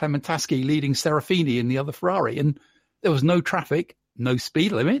Dover with Clementaschi leading Serafini in the other Ferrari, and there was no traffic, no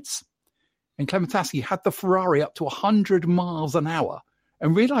speed limits. And Clementaschi had the Ferrari up to 100 miles an hour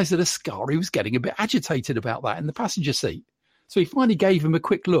and realised that Ascari was getting a bit agitated about that in the passenger seat. So he finally gave him a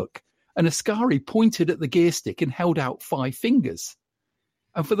quick look, and Ascari pointed at the gear stick and held out 5 fingers.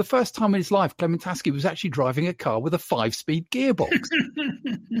 And for the first time in his life, Clementaschi was actually driving a car with a 5-speed gearbox.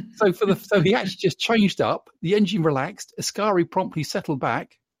 So he actually just changed up, the engine relaxed, Ascari promptly settled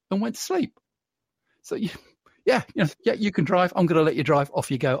back and went to sleep. So you can drive. I'm going to let you drive.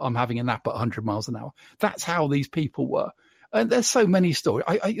 Off you go. I'm having a nap at 100 miles an hour. That's how these people were. And there's so many stories.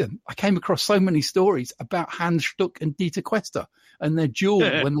 I came across so many stories about Hans Stuck and Dieter Quester and their duel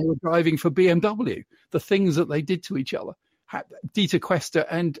when they were driving for BMW, the things that they did to each other. Dieter Quester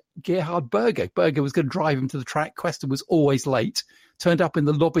and Gerhard Berger. Berger was going to drive him to the track. Quester was always late, turned up in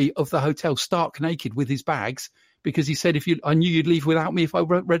the lobby of the hotel stark naked with his bags because he said, I knew you'd leave without me if I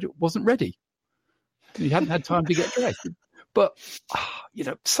wasn't ready. He hadn't had time to get dressed. But,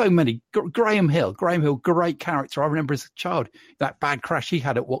 so many. Graham Hill, great character. I remember as a child, that bad crash he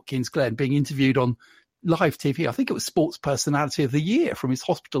had at Watkins Glen, being interviewed on live TV. I think it was Sports Personality of the Year from his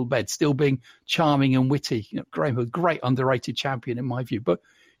hospital bed, still being charming and witty. Graham Hill, great underrated champion in my view. But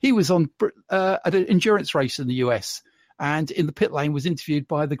he was on at an endurance race in the US and in the pit lane was interviewed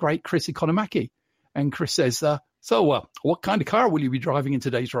by the great Chris Economaki. And Chris says, what kind of car will you be driving in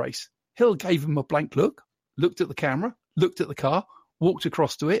today's race? Hill gave him a blank look, looked at the camera, looked at the car, walked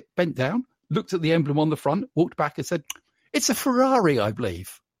across to it, bent down, looked at the emblem on the front, walked back and said, "It's a Ferrari, I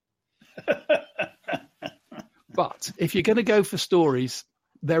believe." But if you're going to go for stories,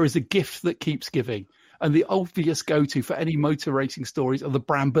 there is a gift that keeps giving. And the obvious go-to for any motor racing stories are the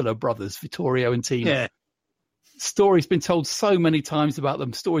Brambilla brothers, Vittorio and Tino. Yeah. Stories been told so many times about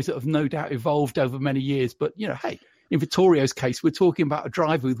them, stories that have no doubt evolved over many years. But, hey, in Vittorio's case, we're talking about a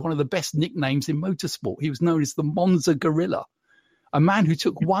driver with one of the best nicknames in motorsport. He was known as the Monza Gorilla, a man who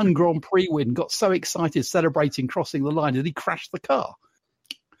took one Grand Prix win, got so excited celebrating crossing the line that he crashed the car.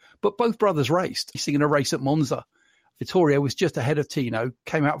 But both brothers raced, in a race at Monza. Vittorio was just ahead of Tino,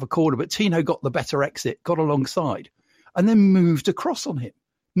 came out of a corner, but Tino got the better exit, got alongside, and then moved across on him.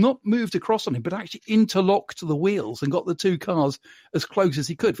 Not moved across on him, but actually interlocked the wheels and got the two cars as close as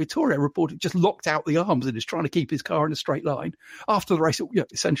he could. Vittorio reported just locked out the arms and is trying to keep his car in a straight line. After the race,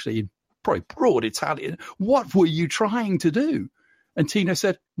 essentially in probably broad Italian, "What were you trying to do?" And Tino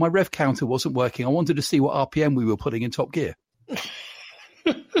said, "My rev counter wasn't working. I wanted to see what RPM we were putting in top gear."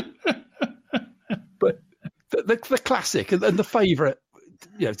 But the classic and the favourite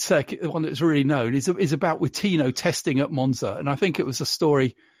circuit, the one that's really known, is about with Tino testing at Monza. And I think it was a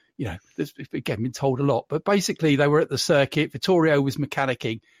story, that's again been told a lot. But basically, they were at the circuit. Vittorio was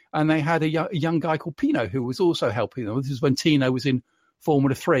mechanicking, and they had a young guy called Pino who was also helping them. This is when Tino was in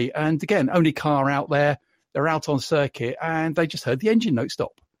Formula 3. And again, only car out there. They're out on circuit, and they just heard the engine note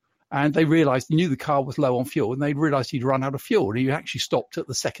stop. And they realised, they knew the car was low on fuel, and they realised he'd run out of fuel, and he actually stopped at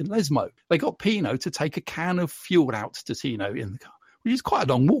the second Lesmo. They got Pino to take a can of fuel out to Tino in the car, which is quite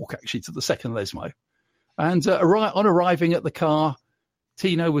a long walk, actually, to the second Lesmo. And on arriving at the car,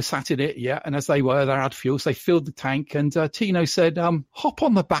 Tino was sat in it, and as they're out of fuel, so they filled the tank, and Tino said, "Hop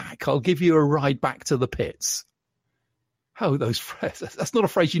on the back, I'll give you a ride back to the pits." Oh, those phrases. That's not a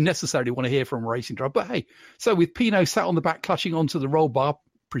phrase you necessarily want to hear from a racing driver. But hey, so with Pino sat on the back, clutching onto the roll bar,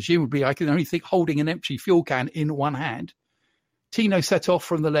 presumably, I can only think, holding an empty fuel can in one hand, Tino set off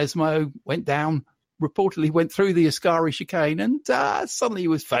from the Lesmo, went down, reportedly went through the Ascari chicane, and suddenly he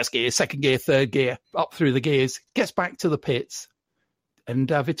was first gear, second gear, third gear, up through the gears, gets back to the pits. And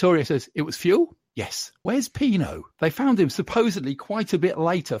Vittorio says, "It was fuel?" "Yes." "Where's Pino?" They found him supposedly quite a bit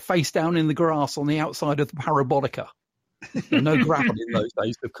later, face down in the grass on the outside of the Parabolica. No gravel in those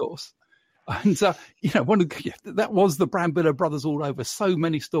days, of course. And, that was the Brambilla brothers all over. So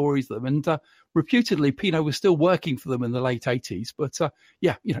many stories of them. And reputedly, Pino was still working for them in the late 80s. But,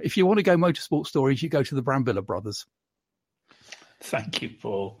 if you want to go motorsport stories, you go to the Brambilla brothers. Thank you,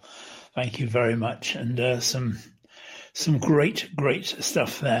 Paul. Thank you very much. And some great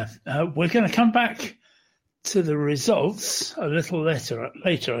stuff there. We're going to come back to the results a little later,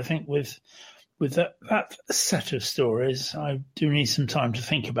 I think, with that set of stories. I do need some time to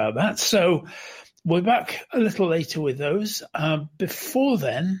think about that. So we're back a little later with those. Before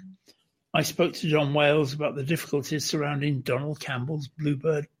then, I spoke to John Wales about the difficulties surrounding Donald Campbell's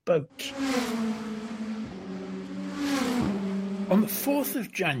Bluebird boat. On the 4th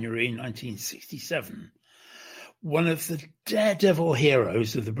of January 1967, one of the daredevil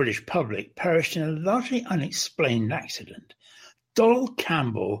heroes of the British public perished in a largely unexplained accident. Donald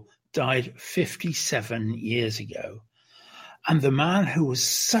Campbell died 57 years ago, and the man who was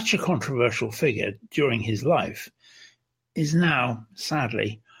such a controversial figure during his life is now,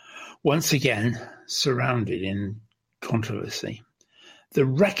 sadly, once again surrounded in controversy. The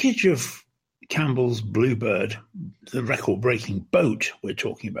wreckage of Campbell's Bluebird, the record-breaking boat we're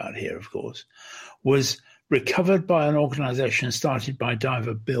talking about here, of course, was recovered by an organisation started by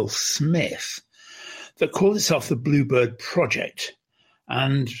diver Bill Smith that called itself the Bluebird Project.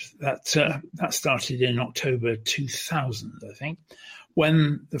 And that started in October 2000, I think,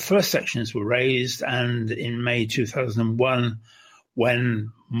 when the first sections were raised, and in May 2001,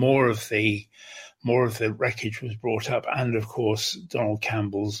 when more of the wreckage was brought up, and of course Donald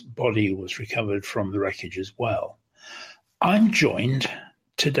Campbell's body was recovered from the wreckage as well. I'm joined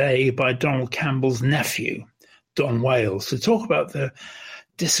today by Donald Campbell's nephew, Don Wales, to talk about the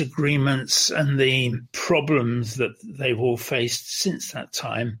disagreements and the problems that they've all faced since that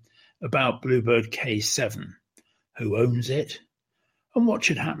time about Bluebird K7, who owns it, and what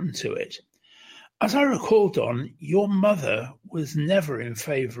should happen to it. As I recall, Don, your mother was never in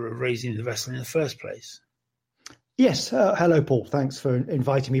favour of raising the vessel in the first place. Yes. Hello, Paul. Thanks for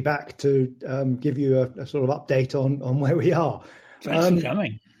inviting me back to give you a sort of update on where we are. Thanks for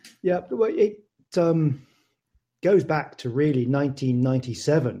coming. Yeah, well, it goes back to really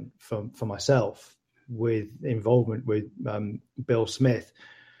 1997 for myself, with involvement with Bill Smith.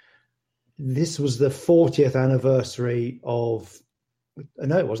 This was the 40th anniversary of...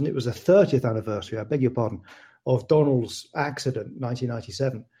 No, it wasn't. It was the 30th anniversary, I beg your pardon, of Donald's accident,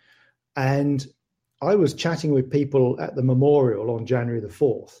 1997. And I was chatting with people at the memorial on January the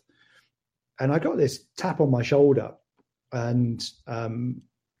 4th, and I got this tap on my shoulder, and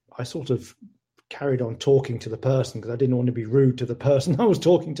I sort of carried on talking to the person because I didn't want to be rude to the person I was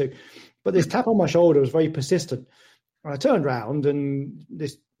talking to. But this tap on my shoulder was very persistent. And I turned around, and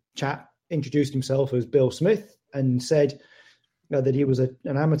this chap introduced himself as Bill Smith and said that he was an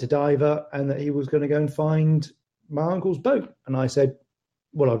amateur diver and that he was going to go and find my uncle's boat. And I said,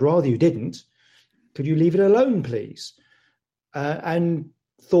 well, I'd rather you didn't. Could you leave it alone, please? And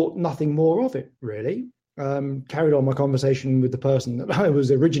thought nothing more of it, really. Carried on my conversation with the person that I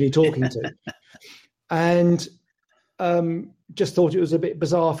was originally talking to. And just thought it was a bit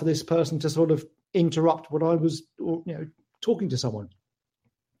bizarre for this person to sort of interrupt what I was, talking to someone.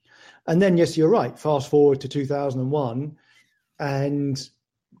 And then, yes, you're right. Fast forward to 2001, and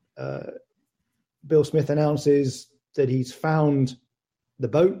Bill Smith announces that he's found the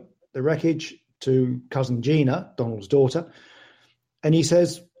boat, the wreckage, to cousin Gina, Donald's daughter. And he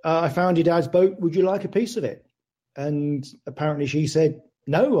says, I found your dad's boat. Would you like a piece of it? And apparently she said,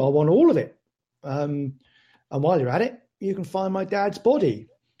 no, I want all of it. And while you're at it, you can find my dad's body.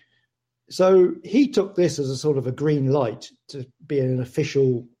 So he took this as a sort of a green light to be an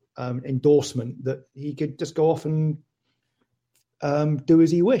official endorsement that he could just go off and do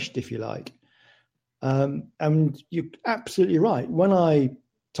as he wished, if you like. And you're absolutely right. When I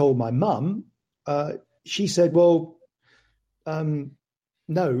told my mum, she said, well,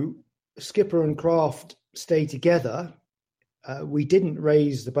 no, skipper and craft stay together. We didn't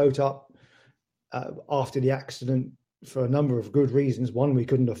raise the boat up after the accident for a number of good reasons. One, we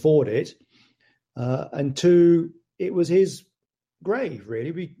couldn't afford it. And two, it was his grave,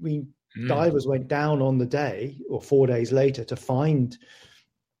 really. We divers went down on the day or 4 days later to find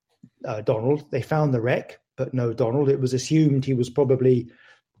Donald. They found the wreck, but no Donald. It was assumed he was probably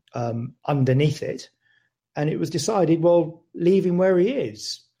underneath it. And it was decided, well, leave him where he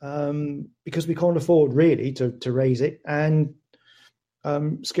is, because we can't afford really to raise it, and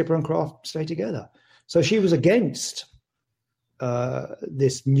skipper and craft stay together. So she was against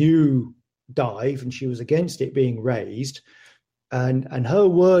this new dive, and she was against it being raised. And her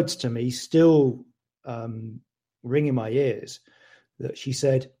words to me still ring in my ears, that she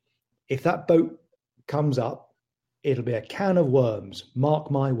said, if that boat comes up, it'll be a can of worms.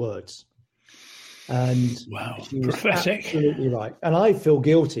 Mark my words. And wow, she was prophetic. Absolutely right. And I feel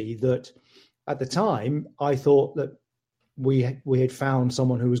guilty that at the time I thought that we had found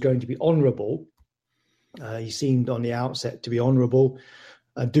someone who was going to be honourable. He seemed on the outset to be honourable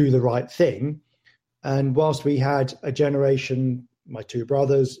and do the right thing. And whilst we had a generation, my two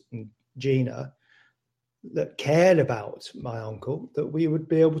brothers and Gina, that cared about my uncle, that we would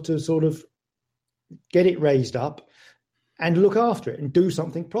be able to sort of get it raised up and look after it and do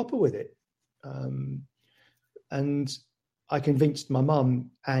something proper with it. And I convinced my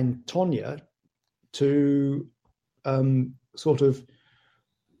mum and Tonya to sort of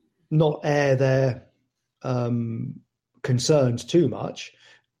not air their concerns too much,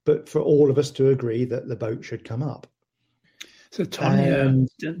 but for all of us to agree that the boat should come up. So Tonya,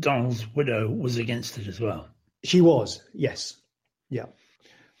 Donald's widow, was against it as well. She was, yes. Yeah.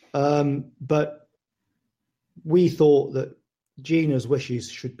 But we thought that Gina's wishes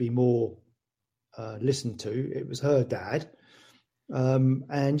should be more listened to. It was her dad.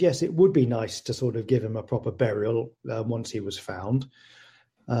 And yes, it would be nice to sort of give him a proper burial once he was found.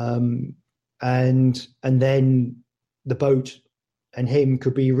 And then the boat and him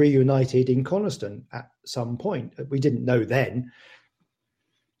could be reunited in Coniston at some point. We didn't know then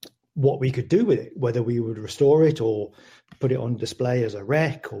what we could do with it, whether we would restore it or put it on display as a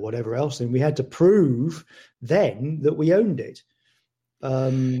wreck or whatever else. And we had to prove then that we owned it. Yeah,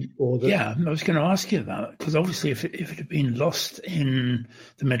 I was going to ask you that, because obviously if it had been lost in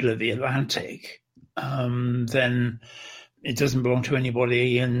the middle of the Atlantic, then it doesn't belong to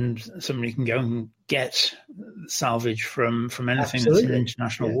anybody, and somebody can go and get salvage from anything that's in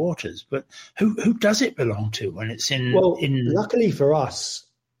international waters. But who does it belong to when it's in? Well, luckily for us,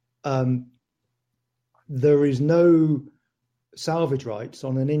 there is no salvage rights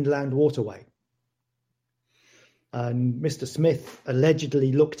on an inland waterway. And Mr. Smith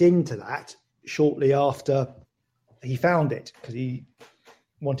allegedly looked into that shortly after he found it, because he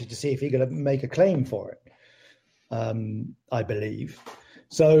wanted to see if he could make a claim for it, I believe.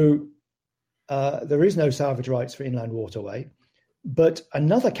 So there is no salvage rights for inland waterway. But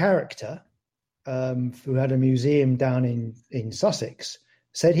another character who had a museum down in Sussex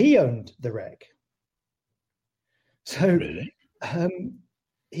said he owned the wreck. So really?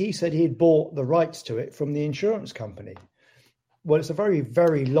 He said he had bought the rights to it from the insurance company. Well, it's a very,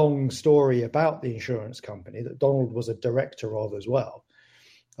 very long story about the insurance company that Donald was a director of as well.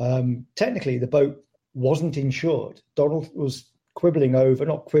 Technically, the boat wasn't insured. Donald was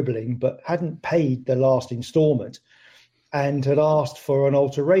not quibbling, but hadn't paid the last installment and had asked for an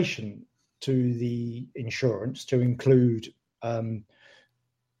alteration to the insurance to include, I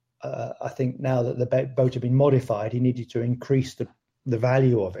think now that the boat had been modified, he needed to increase the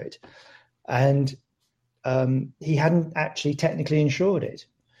value of it, and he hadn't actually technically insured it,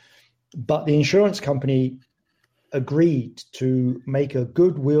 but the insurance company agreed to make a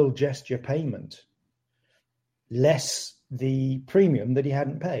goodwill gesture payment less the premium that he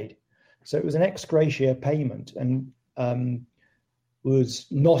hadn't paid. So it was an ex gratia payment and was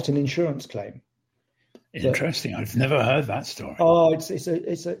not an insurance claim. Interesting. I've never heard that story. Oh, it's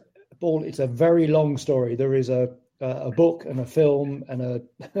a very long story. There is a book and a film and a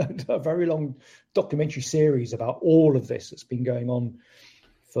very long documentary series about all of this that's been going on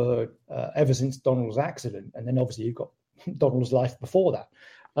for ever since Donald's accident. And then obviously you've got Donald's life before that.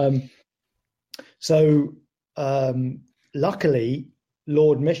 Luckily,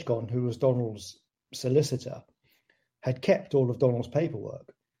 Lord Mishcon, who was Donald's solicitor, had kept all of Donald's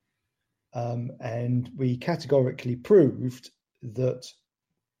paperwork. And we categorically proved that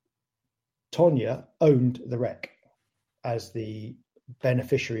Tonya owned the wreck as the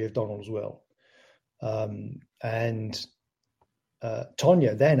beneficiary of Donald's will. And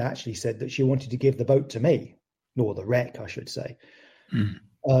Tonya then actually said that she wanted to give the boat to me, or the wreck, I should say.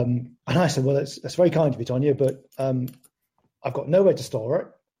 And I said, well, that's very kind of you, Tonya, but I've got nowhere to store it.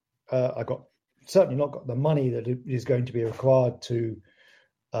 I've certainly not got the money that is going to be required to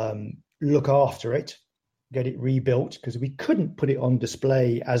look after it, get it rebuilt, because we couldn't put it on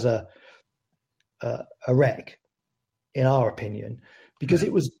display as a wreck, in our opinion, because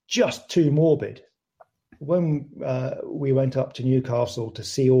it was just too morbid. When we went up to Newcastle to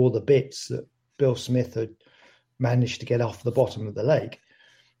see all the bits that Bill Smith had managed to get off the bottom of the lake,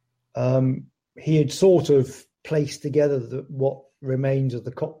 he had sort of placed together what remains of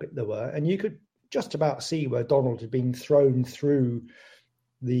the cockpit there were, and you could just about see where Donald had been thrown through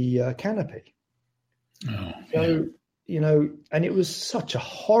the canopy. And it was such a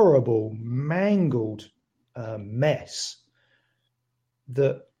horrible, mangled mess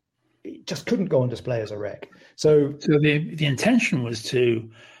that it just couldn't go on display as a wreck. So the intention was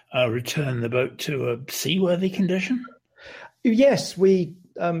to return the boat to a seaworthy condition? Yes, we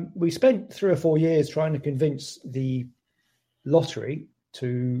spent 3 or 4 years trying to convince the lottery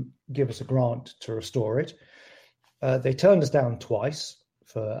to give us a grant to restore it. They turned us down twice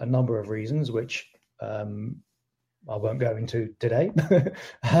for a number of reasons, which I won't go into today.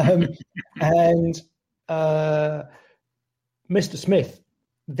 And Mr. Smith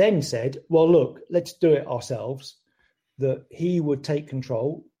then said, well, look, let's do it ourselves, that he would take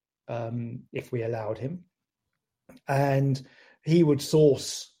control if we allowed him. And he would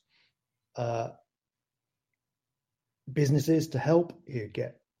source businesses to help. He would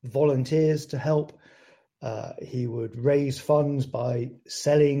get volunteers to help. He would raise funds by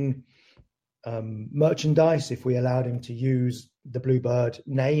selling merchandise if we allowed him to use the Bluebird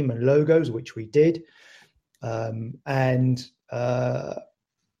name and logos, which we did. And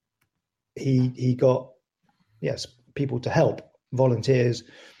he got, people to help, volunteers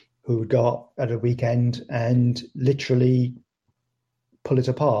who would go up at a weekend and literally pull it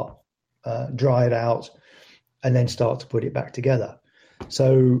apart, dry it out, and then start to put it back together.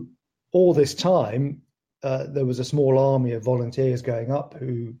 So all this time, there was a small army of volunteers going up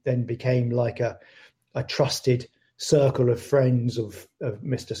who then became like a trusted circle of friends of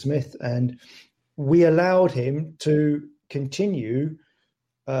Mr. Smith. And we allowed him to continue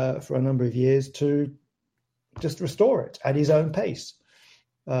for a number of years to just restore it at his own pace.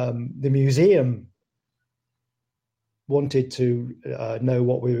 The museum wanted to know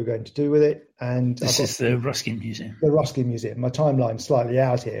what we were going to do with it. And this is the Ruskin Museum. The Ruskin Museum. My timeline's slightly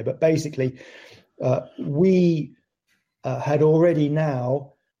out here, but basically we had already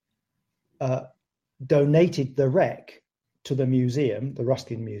now donated the wreck to the museum, the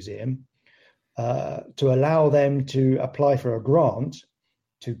Ruskin Museum, to allow them to apply for a grant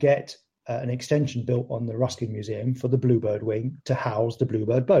to get an extension built on the Ruskin Museum for the Bluebird wing to house the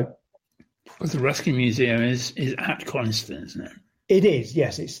Bluebird boat. Well, the Ruskin Museum is at Coniston, isn't it? It is,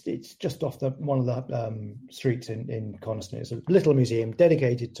 yes. It's just off one of the streets in Coniston. It's a little museum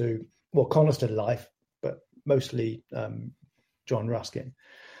dedicated to, Coniston life, but mostly John Ruskin.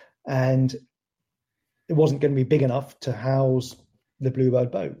 And it wasn't going to be big enough to house the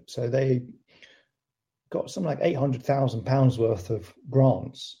Bluebird boat. So they got something like £800,000 worth of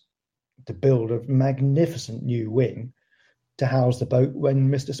grants to build a magnificent new wing to house the boat when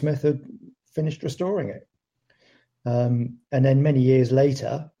Mr. Smith had finished restoring it. And then many years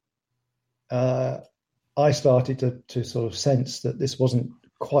later, I started to sort of sense that this wasn't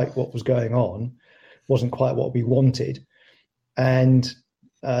quite what was going on, wasn't quite what we wanted. And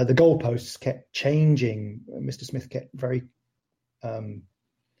the goalposts kept changing. Mr. Smith kept very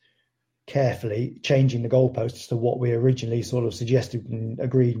carefully changing the goalposts to what we originally sort of suggested and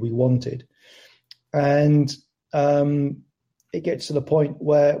agreed we wanted. And it gets to the point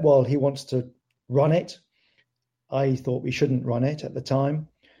where, he wants to run it. I thought we shouldn't run it at the time.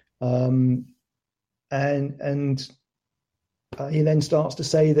 And he then starts to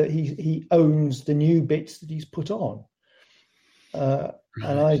say that he owns the new bits that he's put on.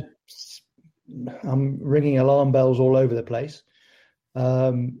 And I'm ringing alarm bells all over the place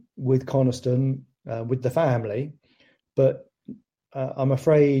with Coniston, with the family. But I'm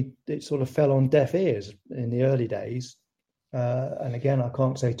afraid it sort of fell on deaf ears in the early days. And again, I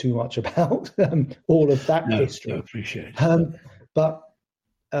can't say too much about all of that history. I appreciate it. But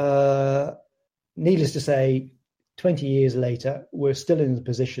needless to say, 20 years later, we're still in the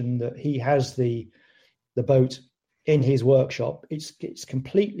position that he has the boat in his workshop. It's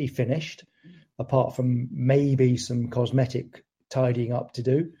completely finished, apart from maybe some cosmetic tidying up to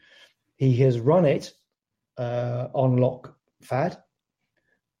do. He has run it on lock FAD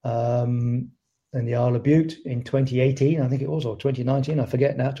in the Isle of Bute in 2018, I think it was, or 2019, I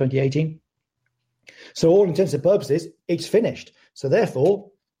forget now, 2018. So all intents and purposes, it's finished. So therefore,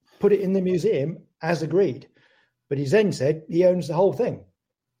 put it in the museum as agreed. But he then said he owns the whole thing,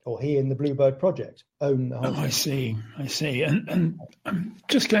 or he and the Bluebird project own the whole thing. I see. And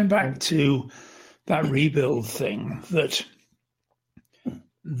just going back to that rebuild thing, that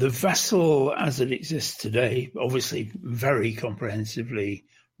the vessel as it exists today, obviously very comprehensively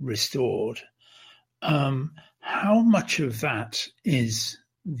restored, how much of that is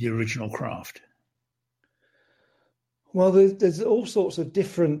the original craft? Well, there's all sorts of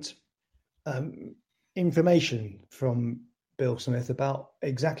different information from Bill Smith about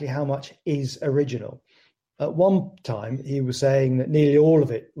exactly how much is original. At one time, he was saying that nearly all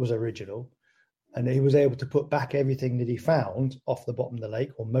of it was original, and he was able to put back everything that he found off the bottom of the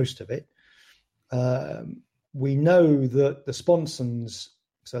lake, or most of it. We know that the sponsons,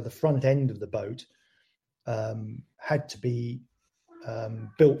 so the front end of the boat, had to be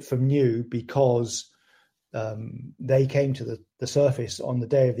built from new because they came to the surface on the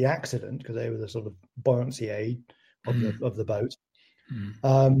day of the accident, because they were the sort of buoyancy aid of the boat.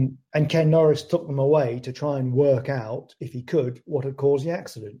 And Ken Norris took them away to try and work out, if he could, what had caused the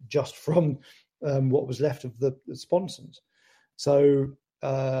accident, just from what was left of the sponsons. So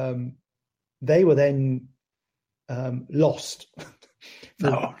they were then lost,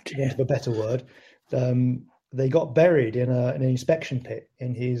 for want of a better word. they got buried in an inspection pit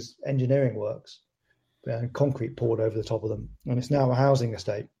in his engineering works, and concrete poured over the top of them, and it's now a housing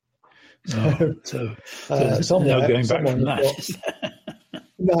estate. So there's no going back from that.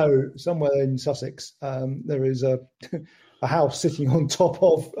 No, somewhere in Sussex, there is a house sitting on top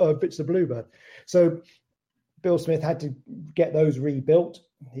of bits of Bluebird. So Bill Smith had to get those rebuilt.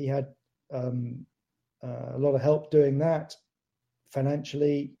 He had a lot of help doing that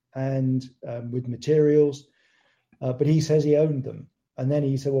financially and with materials. But he says he owned them. And then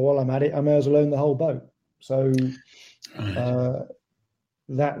he said, well, while I'm at it, I may as well own the whole boat. So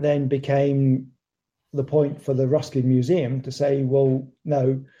that then became the point for the Ruskin Museum to say, well,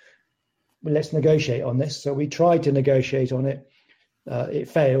 no, let's negotiate on this. So we tried to negotiate on it. It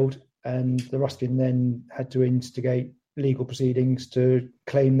failed. And the Ruskin then had to instigate legal proceedings to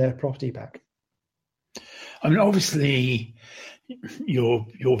claim their property back. I mean, obviously, you're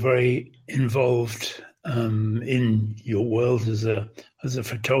very involved in your world as a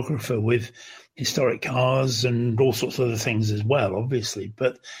photographer with historic cars and all sorts of other things as well, obviously.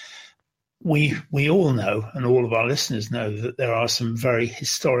 But we all know, and all of our listeners know, that there are some very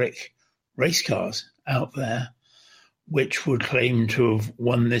historic race cars out there which would claim to have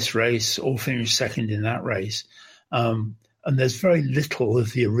won this race or finished second in that race. And there's very little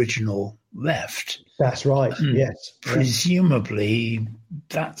of the original left. That's right, yes. Presumably,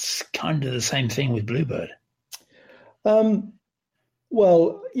 that's kind of the same thing with Bluebird.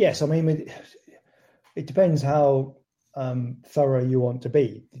 Well, yes. I mean, it depends how thorough you want to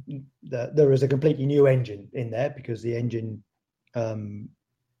be. There is a completely new engine in there because the engine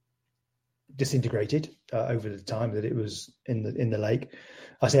disintegrated over the time that it was in the lake.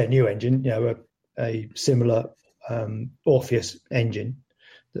 I say a new engine, a similar Orpheus engine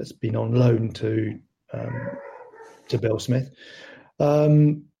that's been on loan to Bill Smith.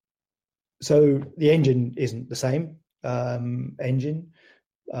 So the engine isn't the same engine.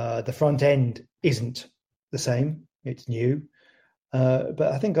 The front end isn't the same. It's new. But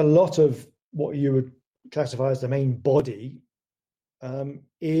I think a lot of what you would classify as the main body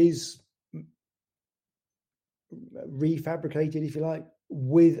is refabricated, if you like,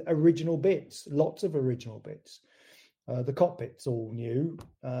 with original bits, lots of original bits. The cockpit's all new.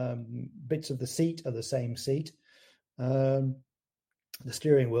 Bits of the seat are the same seat. The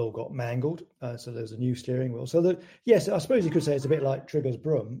steering wheel got mangled, so there's a new steering wheel. So yes, I suppose you could say it's a bit like Trigger's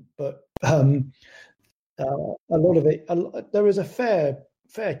broom, but a lot of it, there is a fair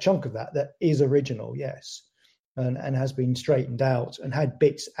chunk of that is original, yes, and has been straightened out and had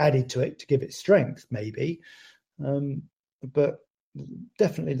bits added to it to give it strength, maybe. But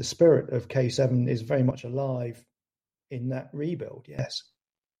definitely the spirit of K7 is very much alive in that rebuild, yes.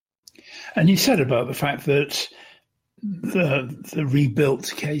 And you said about the fact that the rebuilt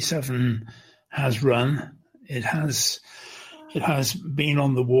K7 has run. It has been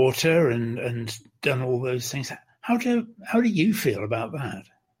on the water and done all those things. How do you feel about that?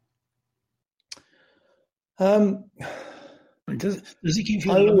 Does it give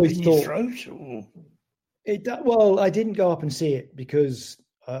you a lump in your throat? Or? Well, I didn't go up and see it because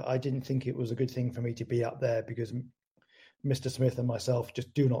I didn't think it was a good thing for me to be up there because Mr. Smith and myself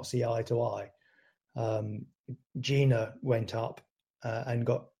just do not see eye to eye. Gina went up and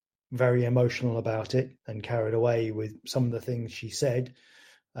got very emotional about it and carried away with some of the things she said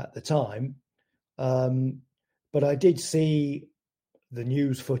at the time. But I did see the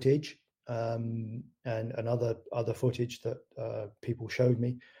news footage and other footage that people showed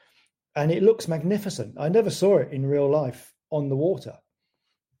me. And it looks magnificent. I never saw it in real life on the water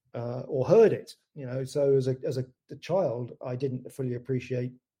or heard it, So as a child, I didn't fully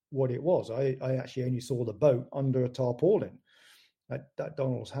appreciate what it was. I actually only saw the boat under a tarpaulin at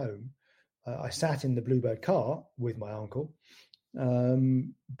Donald's home. I sat in the Bluebird car with my uncle,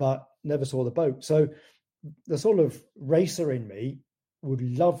 but never saw the boat. So the sort of racer in me would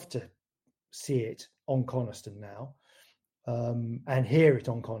love to see it on Coniston now. And hear it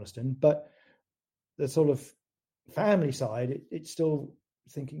on Coniston, but the sort of family side, it's still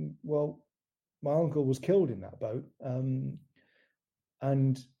thinking, well, my uncle was killed in that boat,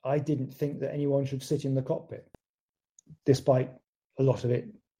 and I didn't think that anyone should sit in the cockpit, despite a lot of it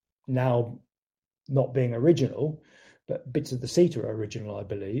now not being original, but bits of the seat are original, I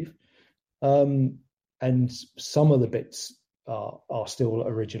believe, and some of the bits are still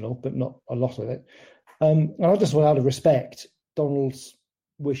original, but not a lot of it. And I just want out of respect, Donald's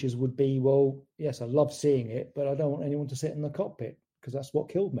wishes would be, well, yes, I love seeing it, but I don't want anyone to sit in the cockpit because that's what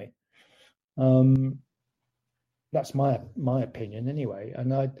killed me. That's my opinion anyway.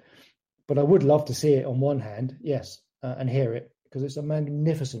 But I would love to see it on one hand, yes, and hear it because it's a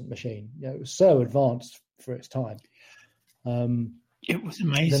magnificent machine. It was so advanced for its time. It was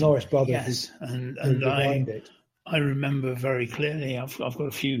amazing. The Norris brothers, yes, and I remember very clearly. I've got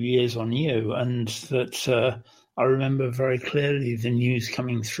a few years on you, and that I remember very clearly the news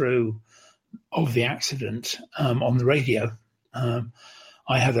coming through of the accident on the radio.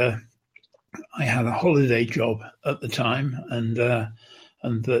 I had a holiday job at the time, and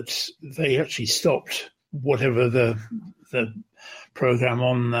that they actually stopped whatever the program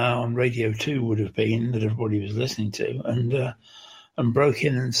on Radio 2 would have been that everybody was listening to, and broke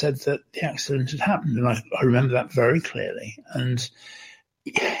in and said that the accident had happened. And I remember that very clearly. And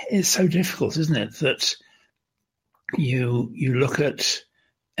it's so difficult, isn't it, that you look at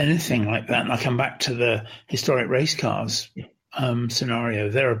anything like that. And I come back to the historic race cars scenario.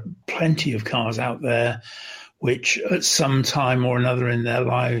 There are plenty of cars out there which at some time or another in their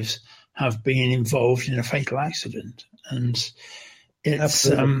lives have been involved in a fatal accident. And it's,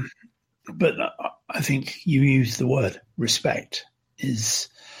 but I think you used the word respect is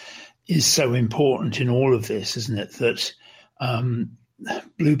so important in all of this, isn't it? That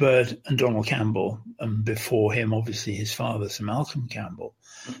Bluebird and Donald Campbell, and before him, obviously his father, Sir Malcolm Campbell,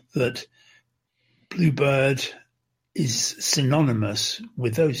 that Bluebird is synonymous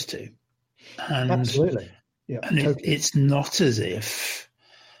with those two. And, absolutely. Yeah, and totally. It's not as if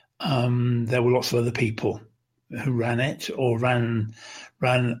there were lots of other people who ran it or ran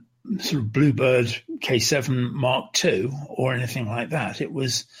sort of Bluebird K7 Mark II or anything like that. It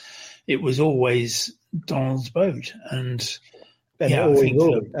was always Donald's boat, and yeah, I think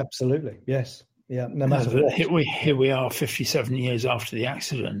absolutely, yes, yeah. No matter what. Here we are, 57 years after the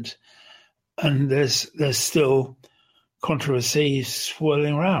accident, and there's still controversy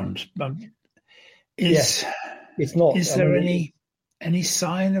swirling around. It's not. Is there any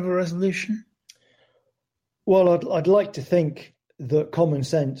sign of a resolution? Well, I'd like to think that common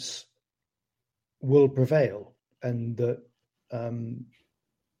sense will prevail and that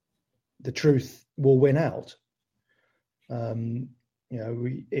the truth will win out.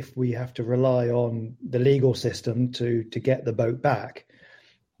 If we have to rely on the legal system to get the boat back,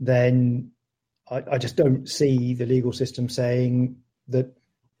 then I just don't see the legal system saying that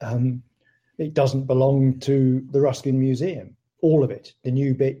it doesn't belong to the Ruskin Museum. All of it, the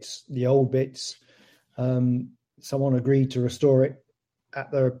new bits, the old bits. Someone agreed to restore it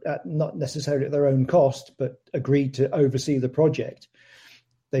at not necessarily at their own cost, but agreed to oversee the project.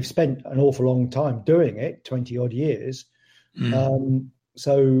 They've spent an awful long time doing it, 20 odd years.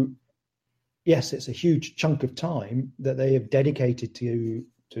 So yes, it's a huge chunk of time that they have dedicated to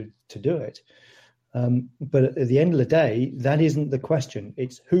do it. But at the end of the day, that isn't the question.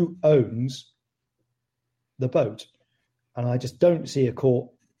 It's who owns the boat. And I just don't see a court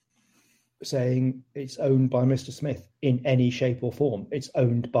saying it's owned by Mr. Smith in any shape or form. It's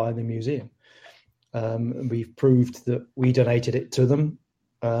owned by the museum. We've proved that we donated it to them,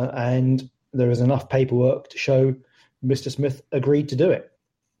 and there is enough paperwork to show Mr. Smith agreed to do it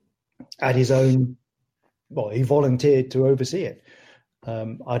at his own. Well, he volunteered to oversee it.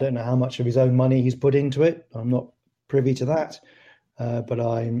 I don't know how much of his own money he's put into it. I'm not privy to that, but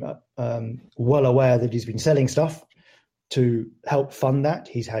I'm well aware that he's been selling stuff to help fund that.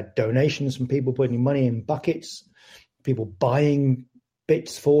 He's had donations from people putting money in buckets, people buying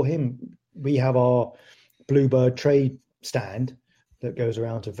bits for him. We have our Bluebird trade stand that goes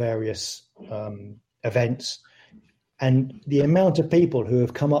around to various events. And the amount of people who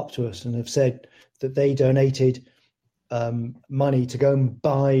have come up to us and have said that they donated money to go and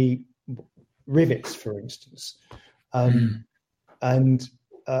buy rivets, for instance. And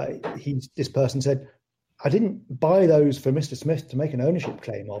this person said, I didn't buy those for Mr. Smith to make an ownership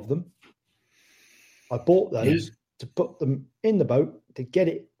claim of them. I bought those to put them in the boat to get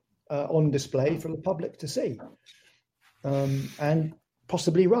it on display for the public to see and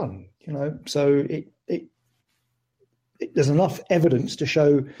possibly run. So there's enough evidence to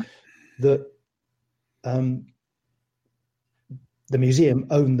show that the museum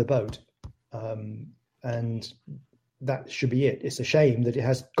owned the boat, and that should be it. It's a shame that it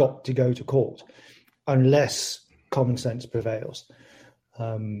has got to go to court unless common sense prevails.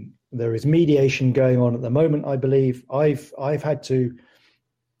 There is mediation going on at the moment, I believe. I've had to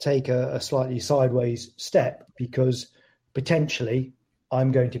take a slightly sideways step because potentially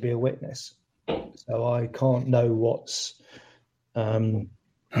I'm going to be a witness. So I can't know what's going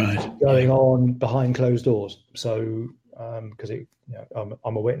on behind closed doors. So because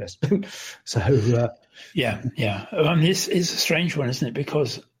I'm a witness. So yeah. I mean, it's a strange one, isn't it?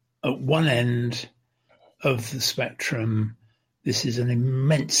 Because at one end of the spectrum, this is an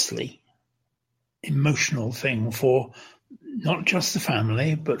immensely emotional thing for not just the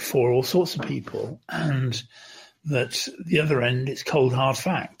family, but for all sorts of people. And that the other end is cold, hard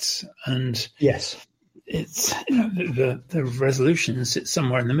facts. And yes, it's, the resolution sits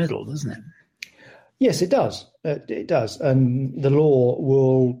somewhere in the middle, doesn't it? Yes, it does. It does. And the law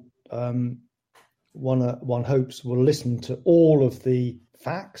will, one hopes, will listen to all of the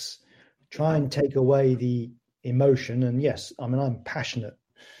facts, try and take away the emotion. And yes, I mean, I'm passionate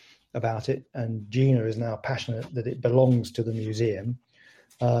about it, and Gina is now passionate that it belongs to the museum.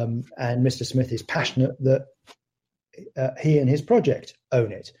 And Mr. Smith is passionate that he and his project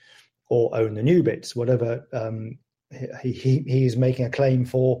own it, or own the new bits, whatever he is making a claim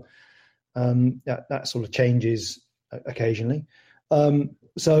for. That sort of changes occasionally.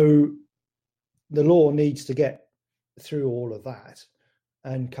 So the law needs to get through all of that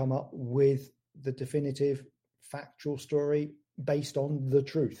and come up with the definitive factual story based on the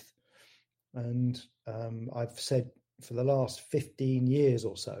truth. And I've said for the last 15 years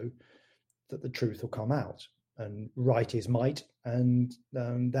or so that the truth will come out, and right is might, and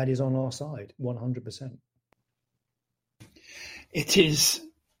that is on our side 100%. It is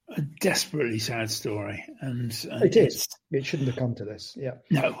a desperately sad story, and it is. It shouldn't have come to this. Yeah.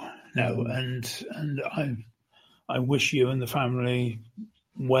 No, and I wish you and the family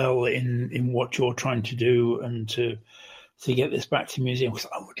well in what you're trying to do, and to get this back to the museum, because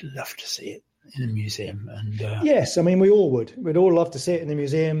I would love to see it in the museum. And yes, I mean, we all would. We'd all love to see it in the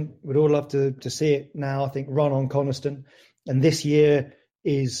museum. We'd all love to see it now, I think, run on Coniston. And this year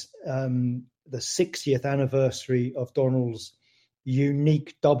is the 60th anniversary of Donald's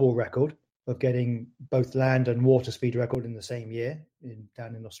unique double record of getting both land and water speed record in the same year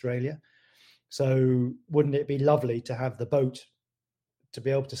down in Australia. So wouldn't it be lovely to have the boat to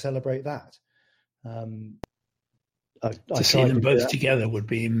be able to celebrate that? To see them both together would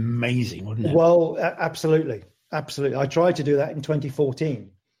be amazing, wouldn't it? Well, absolutely. I tried to do that in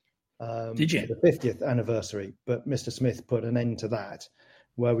 2014. Did you? The 50th anniversary, but Mr. Smith put an end to that,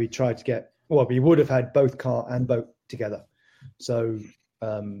 where we tried to get, we would have had both car and boat together. So,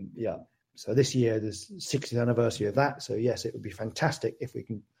 so this year there's 60th anniversary of that. So yes, it would be fantastic if we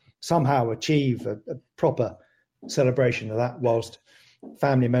can somehow achieve a proper celebration of that whilst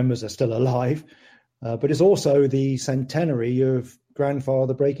family members are still alive. But it's also the centenary of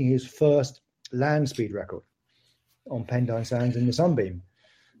grandfather breaking his first land speed record on Pendine Sands in the Sunbeam.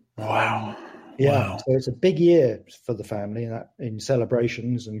 Wow. Yeah, so it's a big year for the family in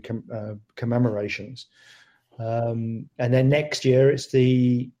celebrations and commemorations. And then next year it's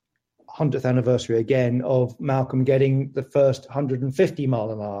the 100th anniversary again of Malcolm getting the first 150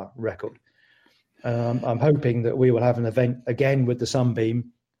 mile an hour record. I'm hoping that we will have an event again with the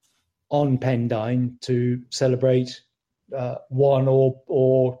Sunbeam on Pendine to celebrate one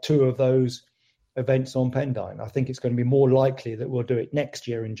or two of those events on Pendine. I think it's going to be more likely that we'll do it next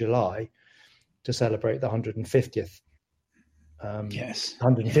year in July to celebrate the 150th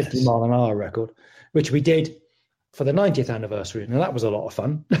 150 mile an hour record, which we did for the 90th anniversary, and that was a lot of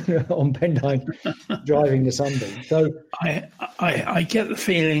fun on Pendine driving the Sunbeam. So I get the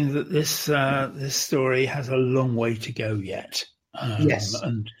feeling that this story has a long way to go yet. Yes,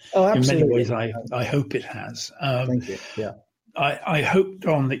 and absolutely. In many ways, I hope it has. Thank you. Yeah, I hope,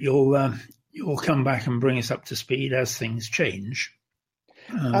 Don, that you'll come back and bring us up to speed as things change.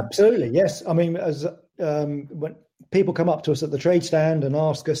 Absolutely, yes. I mean, as when people come up to us at the trade stand and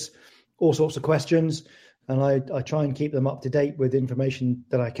ask us all sorts of questions, and I try and keep them up to date with information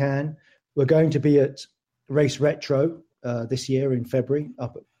that I can. We're going to be at Race Retro this year in February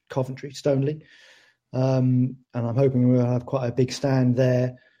up at Coventry, Stoneleigh. And I'm hoping we'll have quite a big stand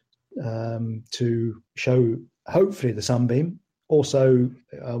there to show, hopefully, the Sunbeam. Also,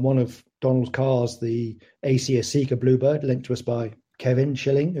 one of Donald's cars, the ACS Seeker Bluebird, lent to us by Kevin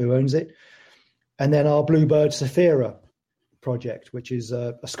Schilling, who owns it. And then our Bluebird Saphira project, which is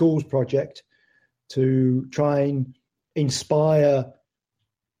a schools project to try and inspire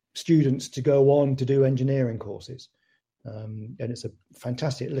students to go on to do engineering courses. And it's a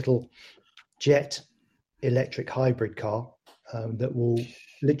fantastic little jet electric hybrid car that will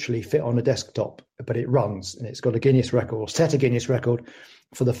literally fit on a desktop, but it runs, and it's got a Guinness record, set a Guinness record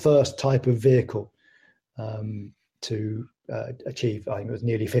for the first type of vehicle to achieve, I think it was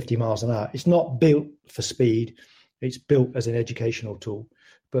nearly 50 miles an hour. It's not built for speed. It's built as an educational tool,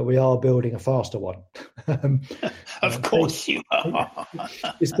 but we are building a faster one. Of course you are.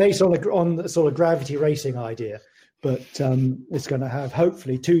 It's based on the sort of gravity racing idea, but it's going to have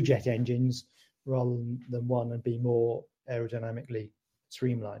hopefully two jet engines rather than one, and be more aerodynamically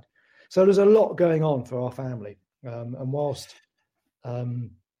streamlined. So there's a lot going on for our family. And whilst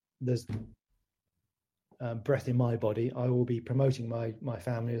there's breath in my body, I will be promoting my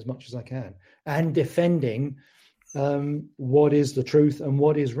family as much as I can and defending what is the truth and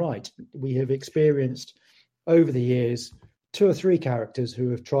what is right. We have experienced over the years 2 or 3 characters who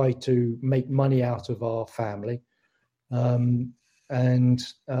have tried to make money out of our family and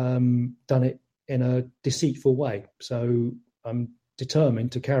done it in a deceitful way. So I'm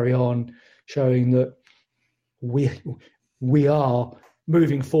determined to carry on showing that we are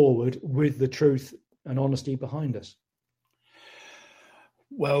moving forward with the truth and honesty behind us.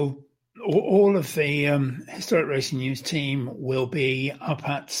 Well, all of the Historic Racing News team will be up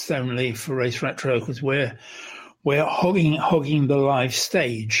at Stoneleigh for Race Retro, because we're hogging the live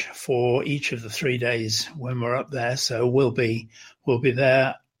stage for each of the 3 days when we're up there. So we'll be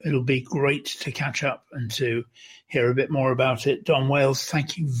there. It'll be great to catch up and to hear a bit more about it. Don Wales,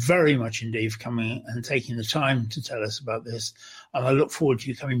 thank you very much indeed for coming and taking the time to tell us about this. And I look forward to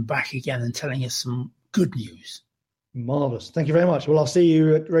you coming back again and telling us some good news. Marvellous. Thank you very much. Well, I'll see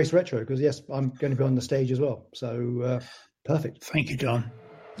you at Race Retro, because, yes, I'm going to be on the stage as well. So, perfect. Thank you, Don.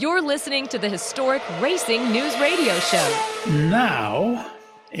 You're listening to the Historic Racing News Radio Show. Now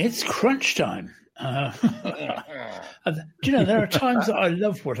it's crunch time. Do you know, there are times that I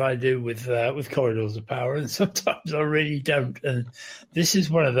love what I do with Corridors of Power, and sometimes I really don't. And this is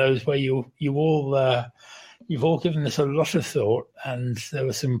one of those where you've all given this a lot of thought, and there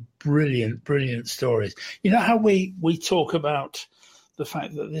were some brilliant stories. You know how we talk about the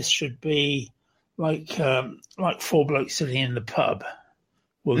fact that this should be like 4 blokes sitting in the pub.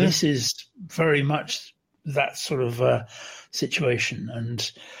 Well, This is very much that sort of situation,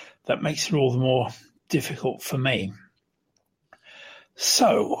 and that makes it all the more difficult for me.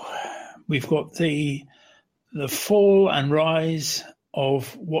 So we've got the fall and rise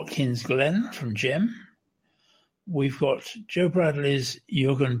of Watkins Glen from Jim. We've got Joe Bradley's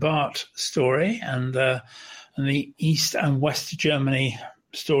Jürgen Barth story and the East and West Germany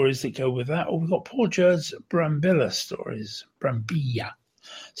stories that go with that. Or we've got Paul Jurd's Brambilla stories.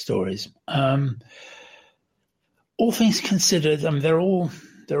 All things considered, I mean, they're all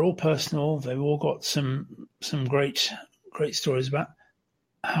personal. They've all got some great stories about.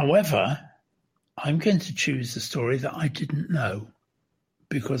 However, I'm going to choose the story that I didn't know,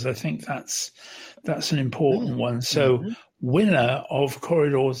 because I think that's an important one. So, winner of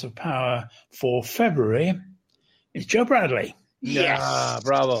Corridors of Power for February is Joe Bradley. Yes,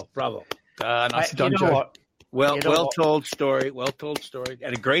 bravo. Nice done, Joe. Well-told story,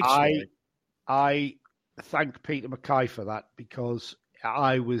 and a great story. I thank Peter Mackay for that, because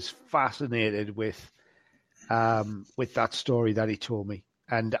I was fascinated with that story that he told me,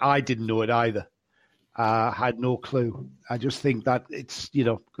 and I didn't know it either. Had no clue. I just think that it's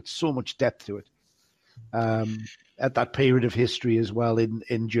got so much depth to it. At that period of history as well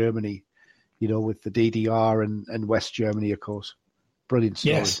in Germany, with the DDR and West Germany, of course. Brilliant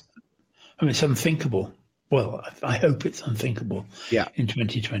story. Yes, I mean, it's unthinkable. Well, I hope it's unthinkable in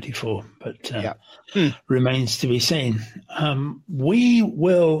 2024, but remains to be seen. We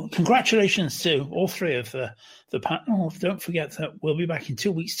will, congratulations to all 3 of the panel. Don't forget that we'll be back in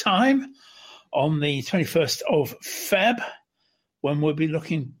 2 weeks' time on the 21st of Feb, when we'll be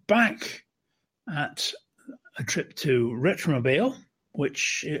looking back at a trip to Retromobile,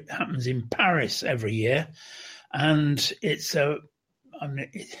 which happens in Paris every year. And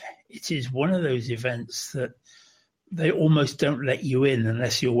it is one of those events that they almost don't let you in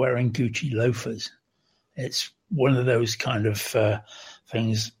unless you're wearing Gucci loafers. It's one of those kind of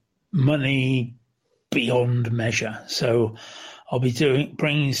things, money beyond measure. So I'll be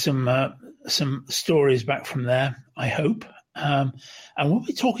bringing some stories back from there, I hope. And we'll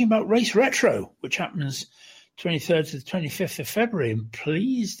be talking about Race Retro, which happens 23rd to the 25th of February. And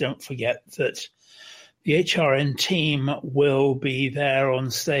please don't forget that the HRN team will be there on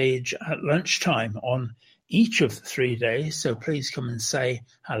stage at lunchtime on each of the 3 days. So please come and say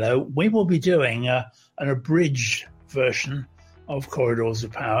hello. We will be doing an abridged version of Corridors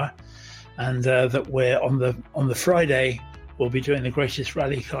of Power, and that we're on the Friday, we'll be doing the greatest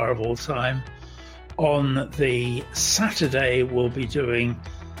rally car of all time. On the Saturday, we'll be doing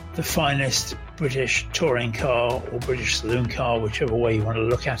the finest British touring car or British saloon car, whichever way you want to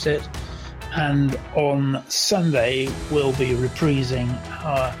look at it. And on Sunday, we'll be reprising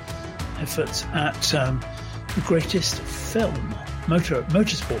our efforts at the greatest film,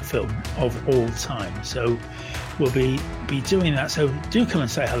 motorsport film of all time. So we'll be doing that. So do come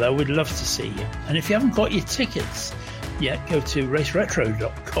and say hello. We'd love to see you. And if you haven't got your tickets yet, go to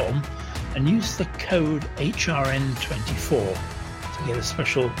raceretro.com and use the code HRN24 to get a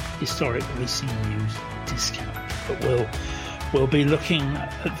special historic racing news discount. But we'll We'll be looking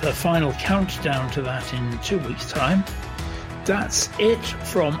at the final countdown to that in 2 weeks' time. That's it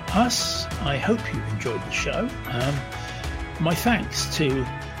from us. I hope you enjoyed the show. My thanks to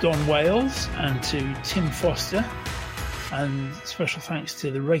Don Wales and to Tim Foster, and special thanks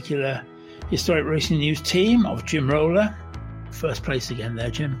to the regular Historic Racing News team of Jim Roller. First place again there,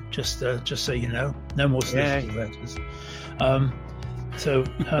 Jim, just so you know. No more solicitor letters. So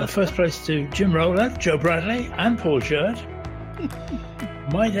first place to Jim Roller, Joe Bradley and Paul Jurd.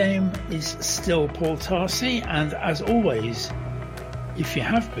 My name is still Paul Tarsey, and as always, if you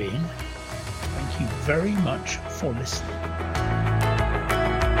have been, thank you very much for listening.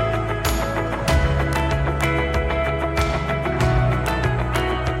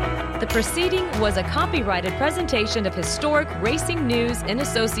 The proceeding was a copyrighted presentation of Historic Racing News in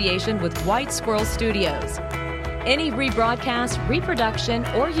association with White Squirrel Studios. Any rebroadcast, reproduction,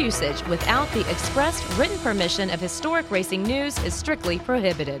 or usage without the expressed written permission of Historic Racing News is strictly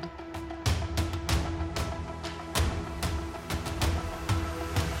prohibited.